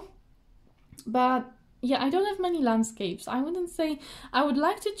people, but yeah, I don't have many landscapes. I wouldn't say, I would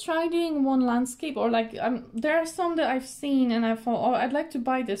like to try doing one landscape, or like, there are some that I've seen and I thought, oh, I'd like to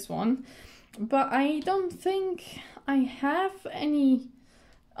buy this one. But I don't think I have any.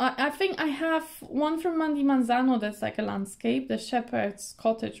 I think I have one from Mandy Manzano that's like a landscape, the Shepherd's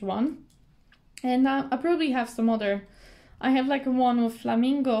Cottage one. And I probably have some other. I have like a one with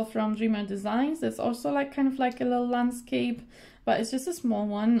Flamingo from Dreamer Designs. That's also like kind of like a little landscape, but it's just a small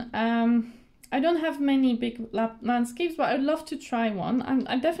one. I don't have many big landscapes, but I'd love to try one.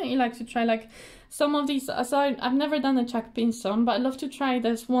 I definitely like to try like some of these. So I've never done a Jack Pinson, but I'd love to try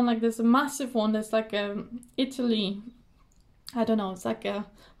this one, like there's a massive one that's like Italy. I don't know, it's like a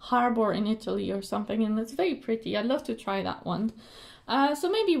harbor in Italy or something, and it's very pretty. I'd love to try that one. So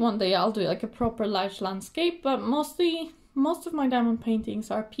maybe one day I'll do like a proper large landscape, but most of my diamond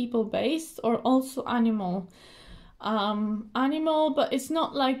paintings are people based, or also animal, but it's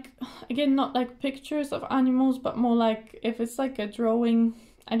not like, again, not like pictures of animals, but more like if it's like a drawing,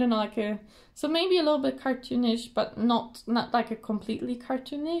 I don't know, like so maybe a little bit cartoonish, but not like a completely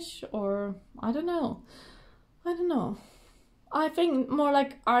cartoonish, or I don't know. I don't know. I think more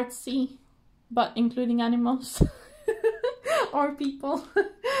like artsy, but including animals or people.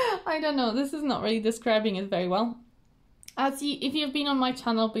 I don't know. This is not really describing it very well. If you've been on my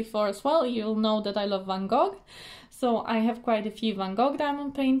channel before as well, you'll know that I love Van Gogh. So I have quite a few Van Gogh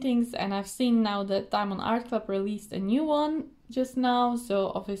diamond paintings, and I've seen now that Diamond Art Club released a new one just now.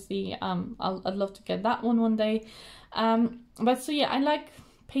 So obviously I'd love to get that one day. But so yeah, I like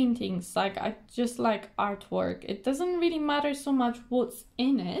paintings. Like, I just like artwork. It doesn't really matter so much what's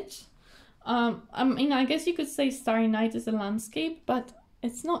in it. I mean, I guess you could say Starry Night is a landscape, but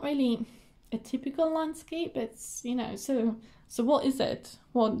it's not really a typical landscape. It's, you know, so what is it?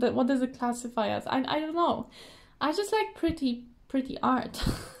 What does it classify as? I don't know. I just like pretty art.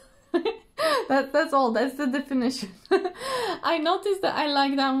 That's all. That's the definition. I noticed that I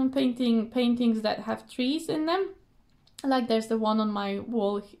like diamond paintings that have trees in them. Like, there's the one on my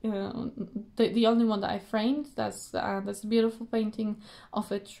wall, the only one that I framed. That's a beautiful painting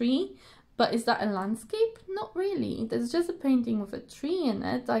of a tree. But is that a landscape? Not really. There's just a painting with a tree in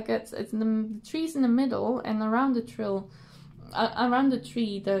it. Like, it's the trees in the middle, and around the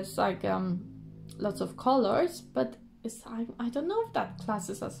tree there's like lots of colors. But I don't know if that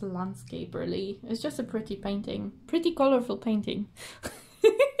classes as a landscape really. It's just a pretty painting, pretty colorful painting.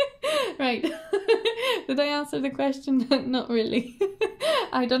 Right. Did I answer the question? Not really.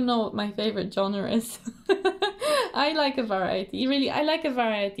 I don't know what my favorite genre is. I like a variety. Really, I like a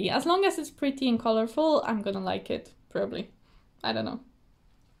variety. As long as it's pretty and colorful, I'm gonna like it, probably. I don't know.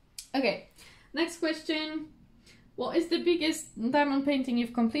 Okay, next question. What is the biggest diamond painting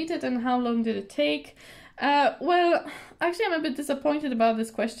you've completed, and how long did it take? Well, actually I'm a bit disappointed about this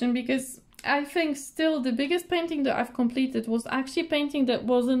question, because I think still the biggest painting that I've completed was actually a painting that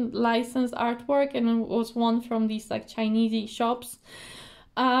wasn't licensed artwork, and it was one from these like Chinese shops.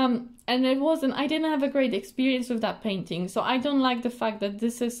 And I didn't have a great experience with that painting. So I don't like the fact that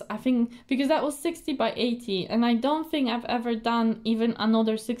this is, I think, because that was 60 by 80, and I don't think I've ever done even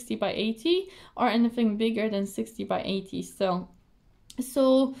another 60 by 80 or anything bigger than 60 by 80 still.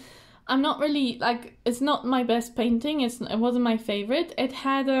 So I'm not really, like, it's not my best painting. It wasn't my favorite. It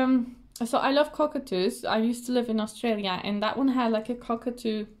had, so I love cockatoos. I used to live in Australia, and that one had like a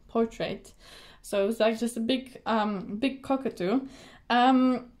cockatoo portrait. So it was like just a big cockatoo.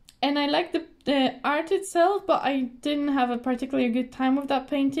 And I liked the art itself, but I didn't have a particularly good time with that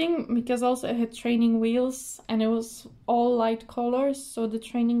painting, because also it had training wheels, and it was all light colors, so the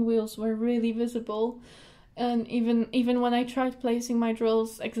training wheels were really visible. And even when I tried placing my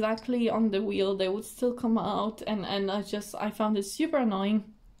drills exactly on the wheel, they would still come out, and I found it super annoying.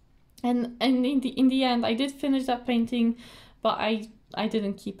 And in the end, I did finish that painting, but I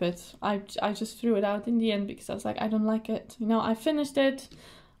didn't keep it. I just threw it out in the end, because I was like, I don't like it. You know, I finished it.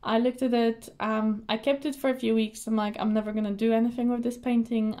 I looked at it. I kept it for a few weeks. I'm like, I'm never gonna do anything with this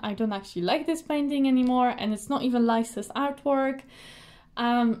painting. I don't actually like this painting anymore, and it's not even licensed artwork.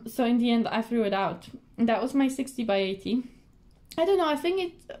 So in the end, I threw it out. That was my 60 by 80. I don't know, I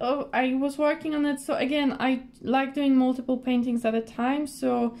think I was working on it. So again, I like doing multiple paintings at a time.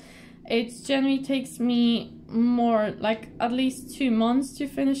 So it generally takes me more, like at least 2 months to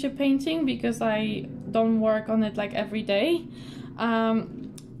finish a painting, because I don't work on it like every day.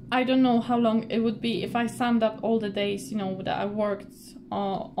 I don't know how long it would be if I summed up all the days, you know, that I worked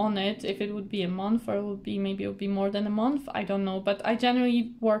on it, if it would be a month, or maybe it would be more than a month. I don't know, but I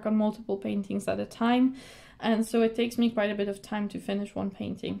generally work on multiple paintings at a time, and so it takes me quite a bit of time to finish one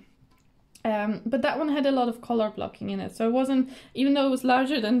painting. But that one had a lot of color blocking in it, so it wasn't, even though it was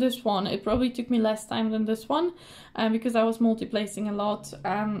larger than this one, it probably took me less time than this one, because I was multi-placing a lot.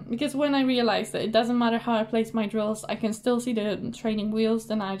 Because when I realized that it doesn't matter how I place my drills, I can still see the training wheels,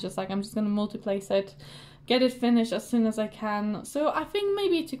 then I'm just gonna multi-place it, get it finished as soon as I can. So I think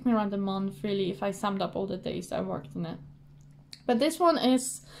maybe it took me around a month, really, if I summed up all the days I worked on it. But this one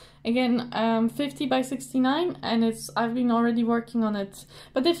is, again, 50 by 69, and I've been already working on it.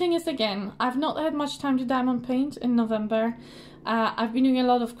 But the thing is, again, I've not had much time to diamond paint in November. I've been doing a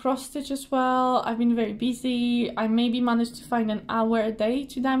lot of cross stitch as well. I've been very busy. I maybe managed to find an hour a day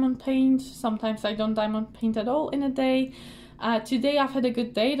to diamond paint. Sometimes I don't diamond paint at all in a day. Today I've had a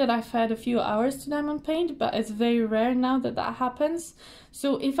good day that I've had a few hours to diamond paint, but it's very rare now that that happens.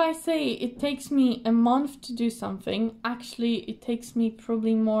 So if I say it takes me a month to do something, actually it takes me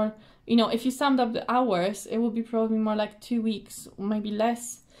probably more, you know, if you summed up the hours, it would be probably more like 2 weeks, or maybe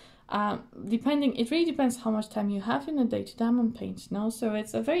less. Depending, it really depends how much time you have in a day to diamond paint, you know? So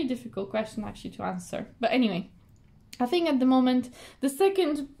it's a very difficult question actually to answer. But anyway, I think at the moment, the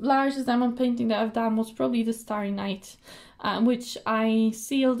second largest diamond painting that I've done was probably the Starry Night, which I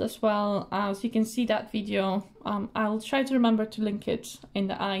sealed as well. So you can see that video. I'll try to remember to link it in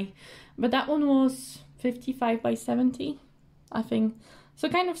the eye. But that one was 55 by 70, I think. So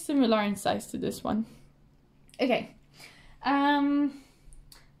kind of similar in size to this one. Okay.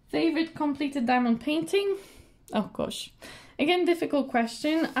 Favorite completed diamond painting? Oh gosh. Again, difficult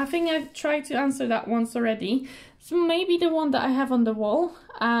question. I think I've tried to answer that once already. So maybe the one that I have on the wall.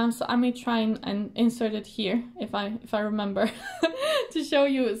 So I may try and insert it here if I remember to show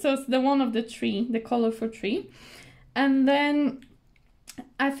you. So it's the one of the tree, the colorful tree. And then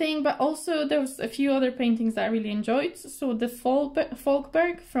I think, but also there was a few other paintings that I really enjoyed. So the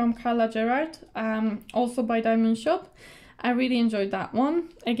Folkberg from Carla Gerard, also by Moonshop. I really enjoyed that one.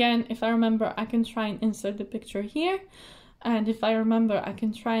 Again, if I remember, I can try and insert the picture here. And if I remember, I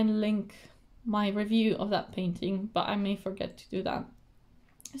can try and link my review of that painting, but I may forget to do that.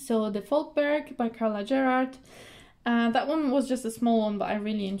 So the Folkberg by Carla Gerard. That one was just a small one, but I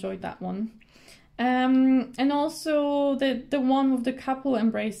really enjoyed that one. And also the one with the couple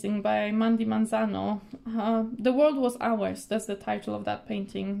embracing by Mandy Manzano. The World Was Ours, that's the title of that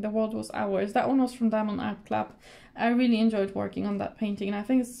painting. The World Was Ours. That one was from Diamond Art Club. I really enjoyed working on that painting, and I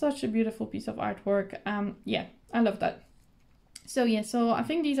think it's such a beautiful piece of artwork. Yeah, I love that. So yeah, so I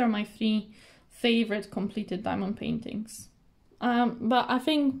think these are my 3 favorite completed diamond paintings. But I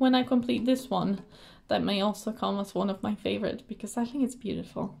think when I complete this one, that may also come as one of my favorite, because I think it's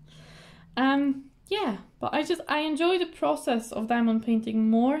beautiful. Yeah, but I enjoy the process of diamond painting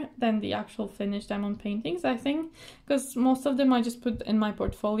more than the actual finished diamond paintings, I think, because most of them I just put in my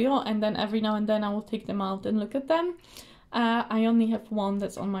portfolio, and then every now and then I will take them out and look at them. I only have one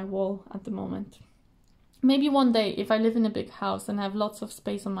that's on my wall at the moment. Maybe one day, if I live in a big house and have lots of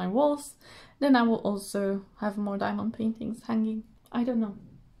space on my walls, then I will also have more diamond paintings hanging. I don't know.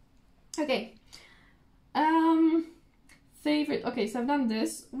 Okay. Favorite. Okay, so I've done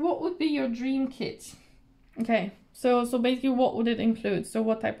this. What would be your dream kit? Okay, so basically, what would it include? So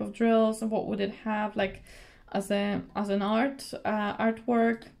what type of drills, and what would it have, like as an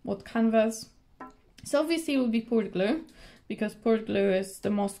artwork? What canvas? So obviously it would be poured glue, because poured glue is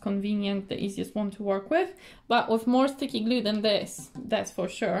the most convenient, the easiest one to work with, but with more sticky glue than this, that's for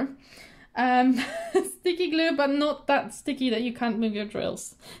sure. Sticky glue, but not that sticky that you can't move your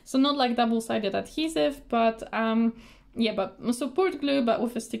drills. So not like double-sided adhesive, but yeah, but so poured glue, but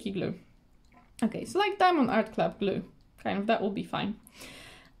with a sticky glue. Okay, so like Diamond Art Club glue, kind of, that will be fine.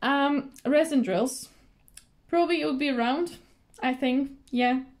 Resin drills, probably it would be round, I think.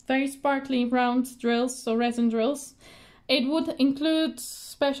 Yeah, very sparkly round drills, so resin drills. It would include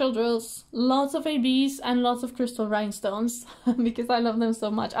special drills, lots of ABs and lots of crystal rhinestones, because I love them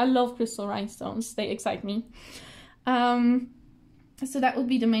so much. I love crystal rhinestones, they excite me. So that would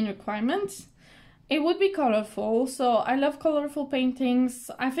be the main requirement. It would be colorful, so I love colorful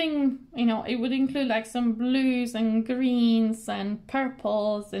paintings. I think, you know, it would include like some blues and greens and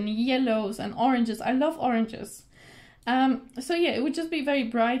purples and yellows and oranges. I love oranges. So yeah, it would just be very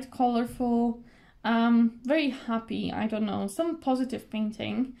bright, colorful, very happy, I don't know, some positive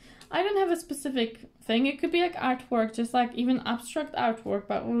painting. I don't have a specific thing. It could be like artwork, just like even abstract artwork,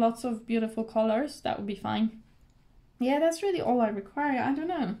 but lots of beautiful colors. That would be fine. Yeah, that's really all I require. I don't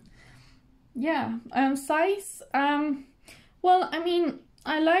know. Yeah, size, well, I mean,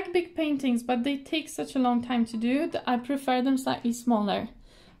 I like big paintings, but they take such a long time to do that I prefer them slightly smaller.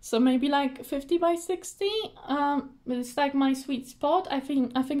 So maybe like 50 by 60, it's like my sweet spot. I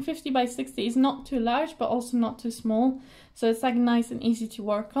think 50 by 60 is not too large, but also not too small. So it's like nice and easy to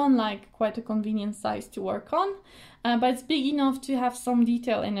work on, like quite a convenient size to work on. But it's big enough to have some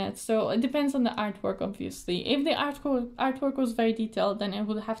detail in it. So it depends on the artwork, obviously. If the artwork was very detailed, then it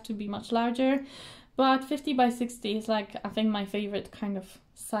would have to be much larger. But 50 by 60 is like, I think, my favorite kind of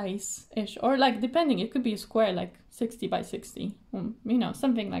size-ish. Or like, depending, it could be a square, like 60 by 60, you know,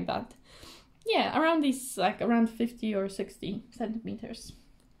 something like that. Yeah, around these, like around 50 or 60 centimeters.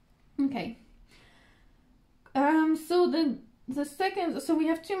 Okay. So the second, so we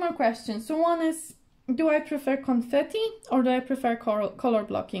have 2 more questions. So one is, do I prefer confetti or do I prefer color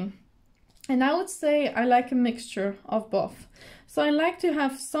blocking? And I would say I like a mixture of both. So I like to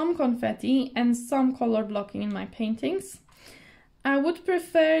have some confetti and some color blocking in my paintings. I would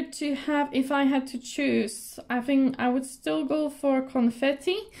prefer to have, if I had to choose, I think I would still go for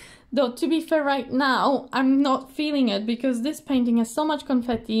confetti. Though, to be fair, right now, I'm not feeling it because this painting has so much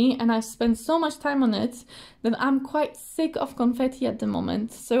confetti and I've spent so much time on it that I'm quite sick of confetti at the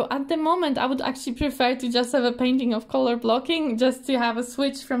moment. So at the moment, I would actually prefer to just have a painting of color blocking, just to have a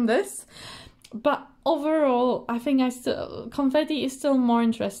switch from this. But overall, I think confetti is still more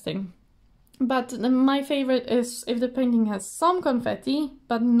interesting. But my favorite is if the painting has some confetti,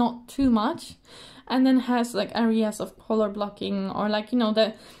 but not too much, and then has like areas of color blocking, or like, you know,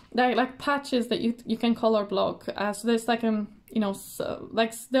 the like patches that you can color block. So there's like you know, so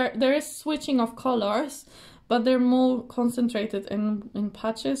like there is switching of colors, but they're more concentrated in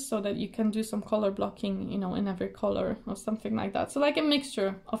patches, so that you can do some color blocking, you know, in every color or something like that. So like a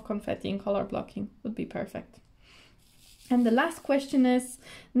mixture of confetti and color blocking would be perfect. And the last question is,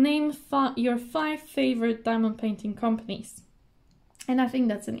 name your 5 favorite diamond painting companies. And I think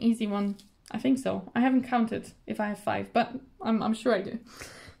that's an easy one. I think so. I haven't counted if I have 5, but I'm sure I do.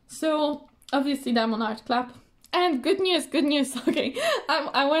 So obviously Diamond Art Club. And good news, okay.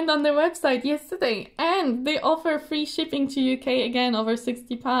 I went on their website yesterday and they offer free shipping to UK again over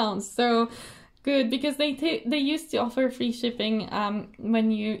 £60. So good, because they used to offer free shipping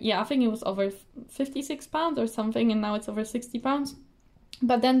when you, I think it was over £56 or something, and now it's over £60.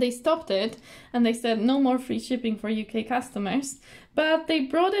 But then they stopped it and they said no more free shipping for UK customers. But they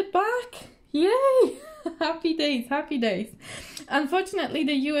brought it back. Yay! Happy days, happy days. Unfortunately,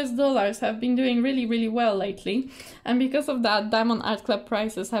 the US dollars have been doing really, really well lately. And because of that, Diamond Art Club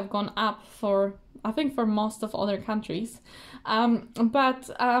prices have gone up for, I think, for most of other countries. But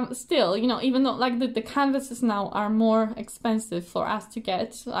still, you know, even though like the canvases now are more expensive for us to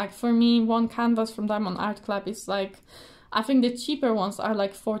get, like for me, one canvas from Diamond Art Club is like, I think the cheaper ones are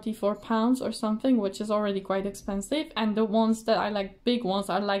like £44 or something, which is already quite expensive. And the ones that I like, big ones,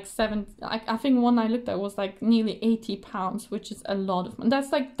 are like I think one I looked at was like nearly £80, which is a lot of money.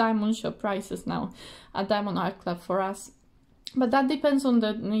 That's like Moonshop prices now at Diamond Art Club for us. But that depends on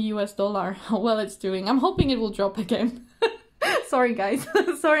the US dollar, how well it's doing. I'm hoping it will drop again. Sorry guys,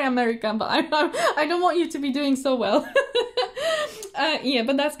 sorry America, but I don't want you to be doing so well. Yeah,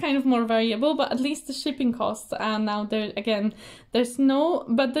 but that's kind of more variable, but at least the shipping costs are now there again. There's no,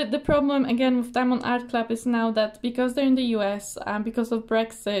 but the problem again with Diamond Art Club is now that because they're in the US and because of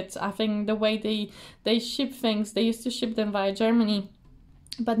Brexit, I think the way they ship things, they used to ship them via Germany,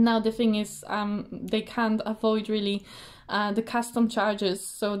 but now the thing is they can't avoid really the custom charges,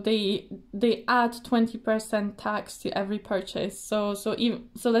 so they add 20% tax to every purchase. So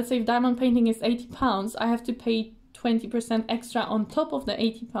let's say if diamond painting is £80, I have to pay 20% extra on top of the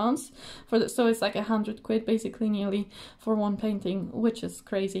 £80 for the, so it's like 100 quid basically nearly for one painting, which is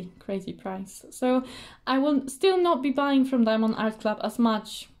crazy price. So I will still not be buying from Diamond Art Club as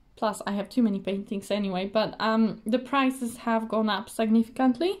much, plus I have too many paintings anyway, but the prices have gone up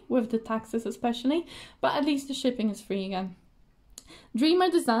significantly with the taxes especially, but at least the shipping is free again.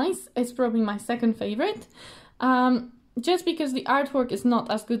 Dreamer Designs is probably my second favorite. Just because the artwork is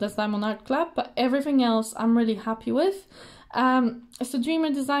not as good as Diamond Art Club, but everything else I'm really happy with. So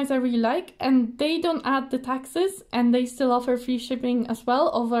Dreamer Designs I really like, and they don't add the taxes, and they still offer free shipping as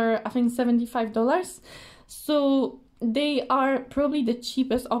well, over I think $75. So they are probably the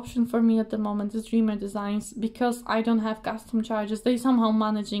cheapest option for me at the moment, is Dreamer Designs, because I don't have custom charges. They're somehow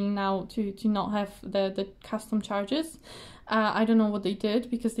managing now to not have the custom charges. I don't know what they did,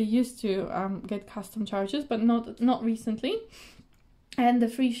 because they used to get custom charges, but not recently. And the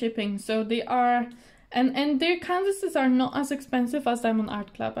free shipping, so they are, and their canvases are not as expensive as Diamond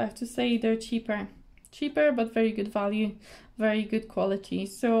Art Club. I have to say they're cheaper, but very good value, very good quality.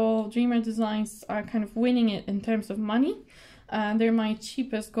 So Dreamer Designs are kind of winning it in terms of money. They're my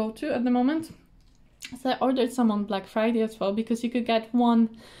cheapest go-to at the moment. So I ordered some on Black Friday as well, because you could get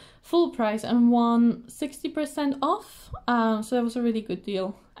one full price and one 60% off. So that was a really good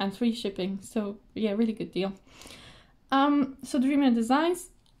deal, and free shipping. So yeah, really good deal. So Dreamer Designs,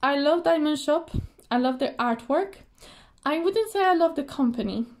 I love Moonshop. I love their artwork. I wouldn't say I love the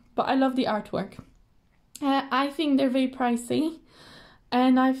company, but I love the artwork. I think they're very pricey,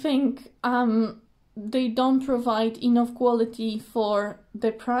 and I think they don't provide enough quality for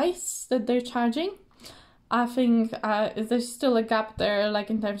the price that they're charging. I think there's still a gap there, like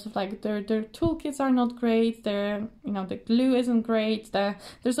in terms of like their toolkits are not great, their, you know, the glue isn't great, there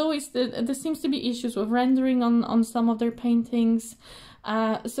seems to be issues with rendering on some of their paintings.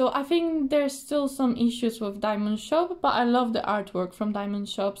 So I think there's still some issues with Moonshop, but I love the artwork from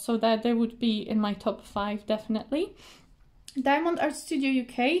Moonshop, so that they would be in my top 5 definitely. Diamond Art Studio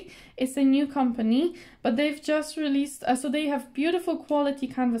UK is a new company, but they've just released, so they have beautiful quality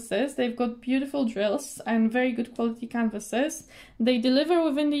canvases, they've got beautiful drills and very good quality canvases. They deliver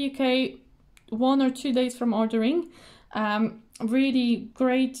within the UK 1 or 2 days from ordering. Really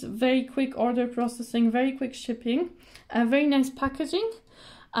great, very quick order processing, very quick shipping, very nice packaging.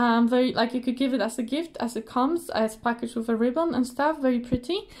 Very, like, you could give it as a gift as it comes, as packaged with a ribbon and stuff, very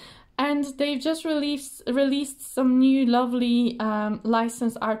pretty. And they've just released some new lovely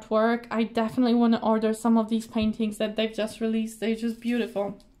licensed artwork. I definitely want to order some of these paintings that they've just released. They're just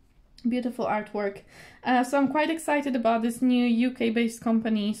beautiful, beautiful artwork. So I'm quite excited about this new UK-based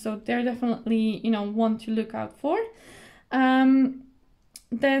company. So they're definitely, you know, one to look out for.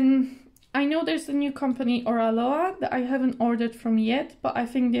 Then I know there's a new company, Oraloa, that I haven't ordered from yet, but I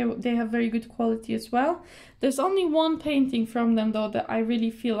think they have very good quality as well. There's only one painting from them though that I really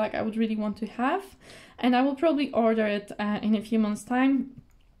feel like I would really want to have, and I will probably order it in a few months' time.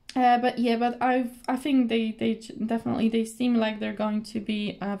 But I think they definitely seem like they're going to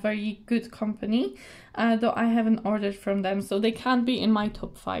be a very good company, though I haven't ordered from them, so they can't be in my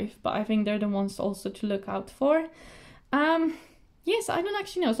top 5, but I think they're the ones also to look out for. Yes, I don't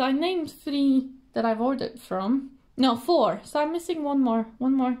actually know. So I named 3 that I've ordered from. No, 4. So I'm missing one more.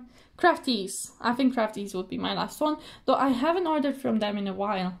 Crafties. I think Crafties would be my last one. Though I haven't ordered from them in a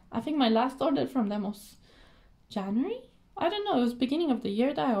while. I think my last order from them was January? I don't know. It was beginning of the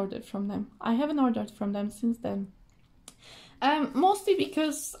year that I ordered from them. I haven't ordered from them since then. Mostly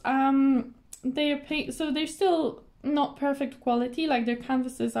because they're still not perfect quality. Like their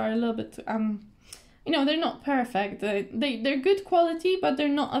canvases are a little bit you know, they're not perfect. They're good quality, but they're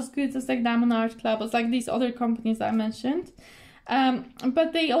not as good as like Diamond Art Club, as like these other companies that I mentioned.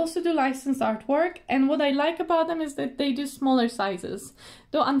 But they also do licensed artwork, and what I like about them is that they do smaller sizes.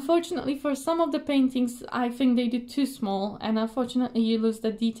 Though unfortunately for some of the paintings, I think they do too small, and unfortunately you lose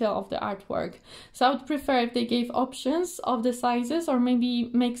the detail of the artwork. So I would prefer if they gave options of the sizes, or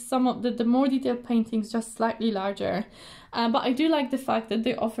maybe make some of the more detailed paintings just slightly larger. But I do like the fact that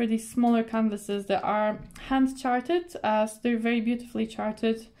they offer these smaller canvases that are hand charted, so they're very beautifully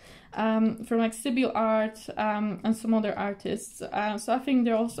charted from like Sibyl Art and some other artists. So I think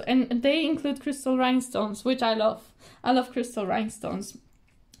they're also, and they include crystal rhinestones, which I love. I love crystal rhinestones.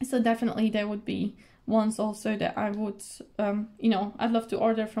 So definitely there would be ones also that I would, you know, I'd love to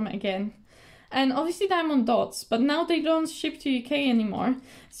order from again. And obviously diamond dots, but now they don't ship to UK anymore,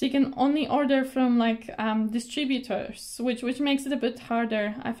 so you can only order from like distributors, which makes it a bit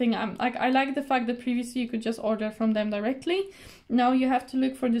harder. I think I like the fact that previously you could just order from them directly. Now you have to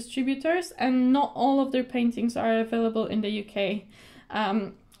look for distributors, and not all of their paintings are available in the UK.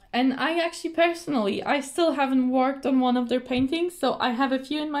 And I actually personally, I still haven't worked on one of their paintings, so I have a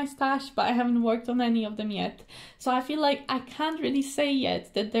few in my stash, but I haven't worked on any of them yet. So I feel like I can't really say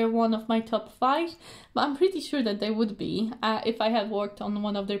yet that they're one of my top 5, but I'm pretty sure that they would be if I had worked on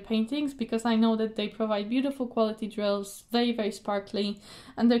one of their paintings, because I know that they provide beautiful quality drills, very, very sparkly,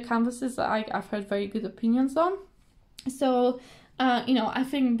 and their canvases I've heard very good opinions on. So you know, I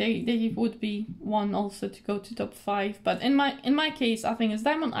think they would be one also to go to top 5. But in my case, I think it's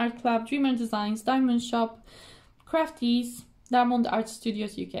Diamond Art Club, Dreamer Designs, Moonshop, Crafties, Diamond Art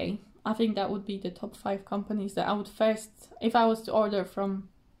Studios UK. I think that would be the top 5 companies that I would first, if I was to order from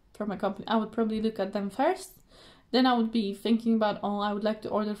a company, I would probably look at them first. Then I would be thinking about, oh, I would like to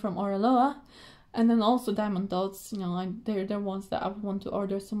order from Oraloa. And then also Diamond Dots, you know, they're ones that I would want to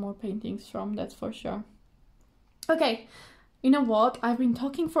order some more paintings from, that's for sure. Okay. You know what? I've been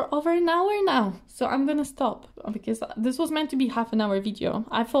talking for over an hour now, so I'm gonna stop, because this was meant to be half-an-hour video.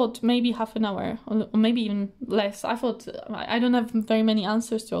 I thought maybe half an hour, or maybe even less. I thought I don't have very many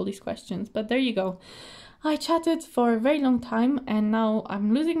answers to all these questions, but there you go. I chatted for a very long time, and now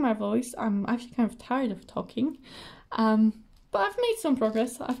I'm losing my voice. I'm actually kind of tired of talking, but I've made some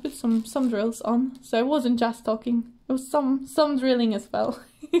progress. I've put some drills on, so it wasn't just talking. It was some drilling as well.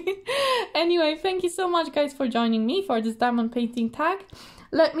 Anyway, thank you so much guys for joining me for this diamond painting tag.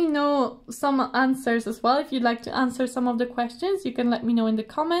 Let me know some answers as well. If you'd like to answer some of the questions, you can let me know in the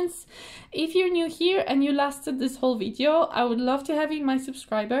comments. If you're new here and you lasted this whole video, I would love to have you my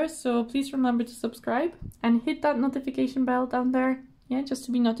subscribers, so please remember to subscribe and hit that notification bell down there, yeah, just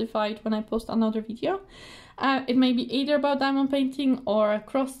to be notified when I post another video. It may be either about diamond painting or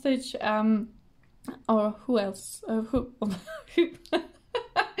cross stitch, or who else?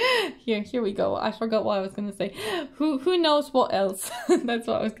 Here we go. I forgot what I was gonna say. Who knows what else? That's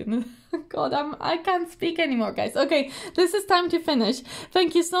what I was gonna. God, I can't speak anymore, guys. Okay, this is time to finish.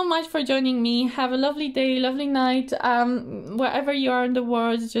 Thank you so much for joining me. Have a lovely day, lovely night. Wherever you are in the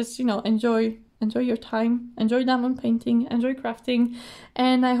world, just, you know, enjoy your time. Enjoy diamond painting. Enjoy crafting,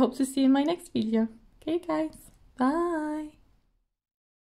 and I hope to see you in my next video. Okay, guys. Bye.